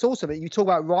 That's awesome. You talk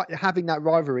about having that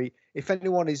rivalry. If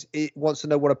anyone wants to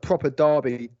know what a proper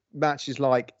derby match is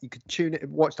like, you could tune it,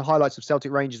 watch the highlights of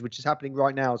Celtic Rangers, which is happening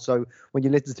right now. So when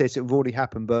you listen to this, it will already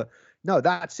happen. But no,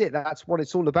 that's it. That's what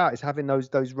it's all about. Is having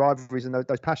those rivalries and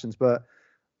those passions. But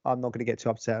I'm not going to get too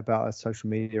upset about a social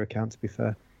media account, to be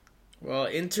fair. Well,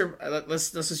 let's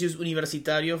just use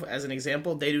Universitario as an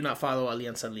example. They do not follow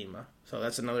Alianza Lima. So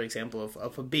that's another example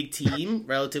of a big team,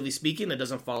 relatively speaking, that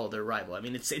doesn't follow their rival. I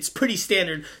mean, it's pretty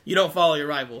standard. You don't follow your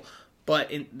rival.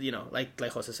 But,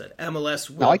 like Jose said, MLS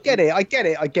will... No, I get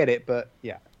it, but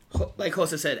yeah. Like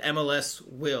Jose said, MLS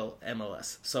will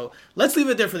MLS. So let's leave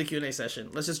it there for the Q&A session.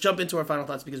 Let's just jump into our final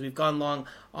thoughts because we've gone long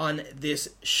on this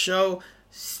show.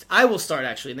 I will start,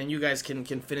 actually, and then you guys can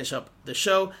finish up the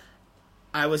show.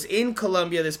 I was in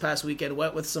Colombia this past weekend,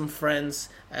 went with some friends.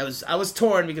 I was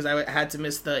torn because I had to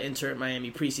miss the Inter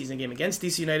Miami preseason game against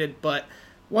DC United, but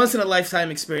once-in-a-lifetime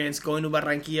experience going to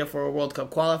Barranquilla for a World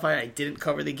Cup qualifier. I didn't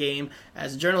cover the game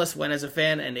as a journalist, went as a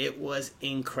fan, and it was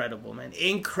incredible, man.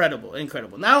 Incredible.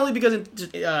 Not only because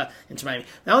Inter Miami,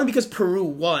 not only because Peru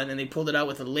won and they pulled it out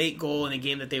with a late goal in a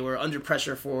game that they were under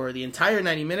pressure for the entire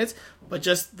 90 minutes, but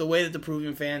just the way that the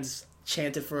Peruvian fans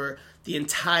chanted for the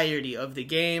entirety of the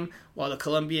game, while the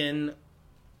Colombian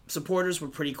supporters were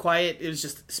pretty quiet. It was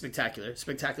just spectacular.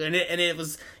 And it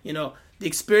was, the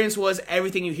experience was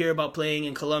everything you hear about playing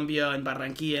in Colombia and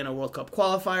Barranquilla in a World Cup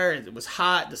qualifier. It was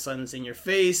hot, the sun's in your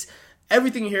face,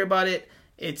 everything you hear about it.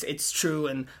 it's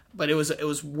true, but it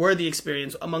was worthy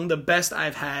experience, among the best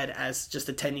I've had as just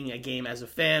attending a game as a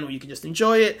fan, where you can just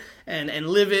enjoy it and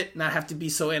live it, not have to be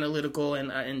so analytical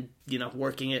and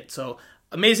working it. So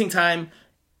amazing time.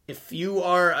 If you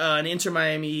are an Inter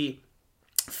Miami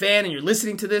fan and you're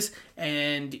listening to this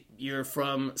and you're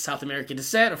from South American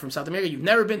descent or from South America, you've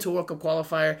never been to a World Cup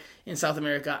qualifier in South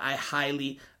America, I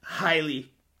highly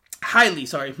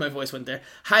sorry, my voice went there,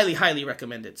 highly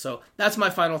recommend it. So that's my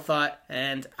final thought,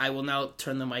 and I will now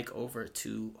turn the mic over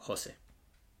to Jose.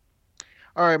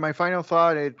 All right, my final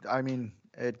thought, it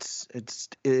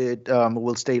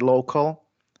will stay local.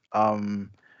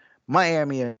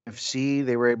 Miami FC,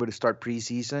 they were able to start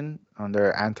preseason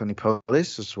under Anthony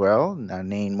Polis as well, a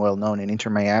name well known in Inter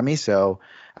Miami. So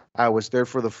I was there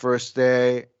for the first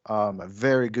day. A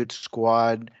very good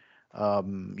squad.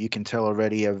 You can tell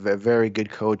already a very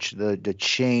good coach. The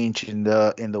change in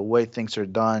the way things are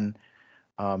done,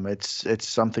 it's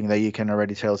something that you can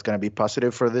already tell is going to be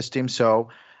positive for this team. So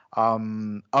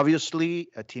obviously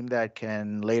a team that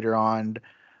can later on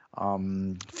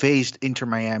faced Inter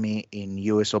Miami in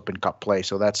U.S. Open Cup play.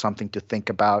 So that's something to think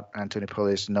about. Anthony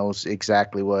Polis knows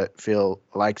exactly what Phil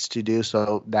likes to do.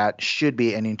 So that should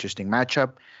be an interesting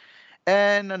matchup.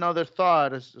 And another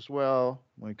thought as well,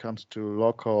 when it comes to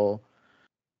local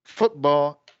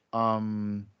football,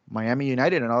 Miami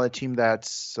United, another team that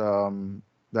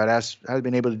has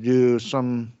been able to do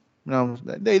some,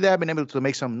 they have been able to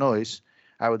make some noise,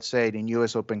 I would say, in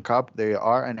U.S. Open Cup. They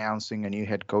are announcing a new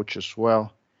head coach as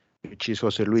well, which is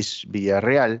Jose Luis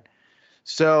Villarreal.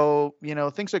 So,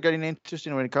 things are getting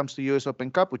interesting when it comes to U.S.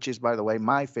 Open Cup, which is, by the way,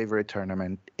 my favorite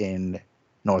tournament in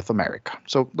North America.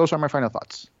 So those are my final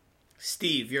thoughts.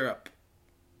 Steve, you're up.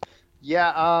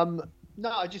 Yeah, no,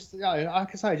 I just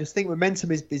think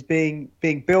momentum is being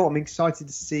built. I'm excited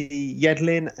to see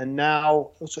Yedlin, and now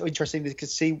also interesting to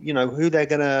see who they're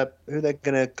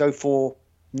gonna go for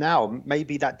now.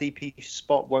 Maybe that DP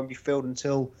spot won't be filled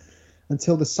until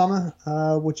the summer.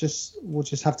 We'll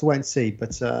just have to wait and see.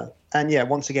 But and yeah,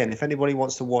 once again, if anybody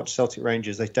wants to watch Celtic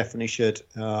Rangers, they definitely should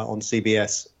on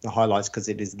CBS, the highlights, because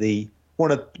it is one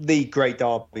of the great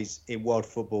derbies in world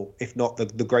football, if not the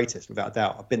greatest, without a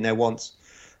doubt. I've been there once,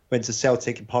 went to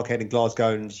Celtic and Parkhead in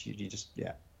Glasgow, and you just,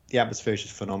 the atmosphere is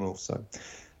just phenomenal. So,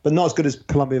 but not as good as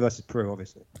Colombia versus Peru,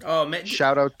 obviously. Oh man!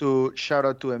 Shout out to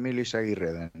Emilio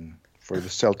Aguirre then for the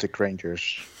Celtic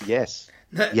Rangers. Yes.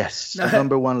 Yes, the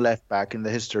number one left back in the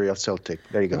history of Celtic.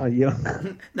 There you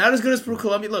go. Not as good as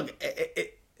Peru-Colombia. Look,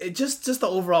 it just the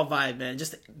overall vibe, man.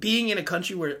 Just being in a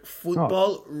country where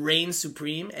football reigns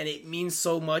supreme and it means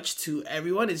so much to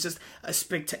everyone. It's just a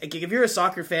spectacular. If you're a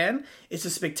soccer fan, it's a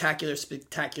spectacular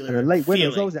and a late winner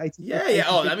as well. Yeah.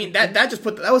 Oh, I mean that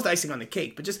was the icing on the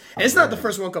cake. But and it's not the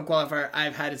first World Cup qualifier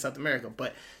I've had in South America,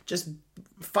 but just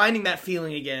finding that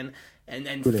feeling again.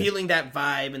 And feeling that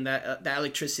vibe and that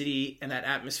electricity and that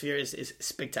atmosphere is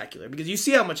spectacular, because you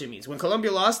see how much it means. When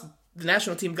Colombia lost, the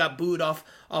national team got booed off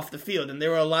the field, and there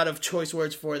were a lot of choice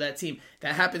words for that team.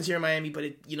 That happens here in Miami, but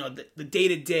the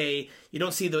day-to-day, you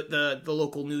don't see the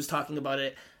local news talking about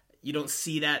it. You don't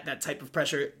see that type of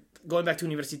pressure. Going back to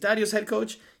Universitario's head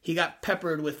coach, he got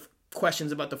peppered with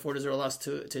questions about the 4-0 loss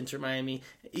to Inter Miami,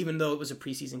 even though it was a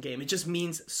preseason game. It just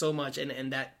means so much,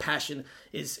 and that passion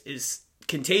is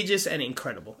contagious and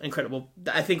incredible.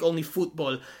 I think only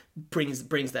football brings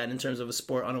that in terms of a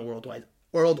sport on a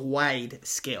worldwide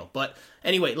scale. But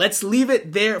anyway, let's leave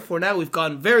it there for now. We've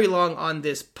gone very long on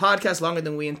this podcast, longer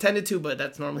than we intended to, but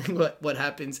that's normally what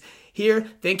happens here.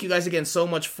 Thank you guys again so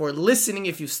much for listening.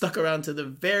 If you stuck around to the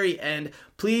very end,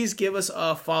 please give us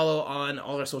a follow on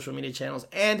all our social media channels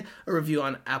and a review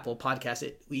on Apple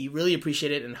Podcasts. We really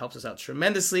appreciate it and helps us out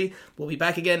tremendously. We'll be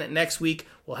back again next week.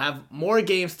 We'll have more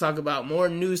games to talk about, more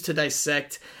news to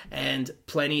dissect, and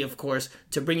plenty, of course,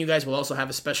 to bring you guys. We'll also have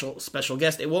a special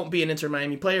guest. It won't be an Inter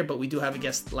Miami player, but we do have a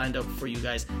guest lined up for you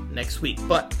guys next week.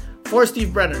 But for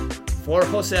Steve Brenner, for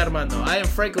Jose Armando, I am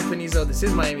Franco Panizo. This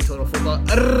is Miami Total Football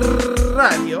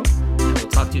Radio, and we'll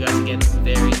talk to you guys again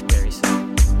very, very soon.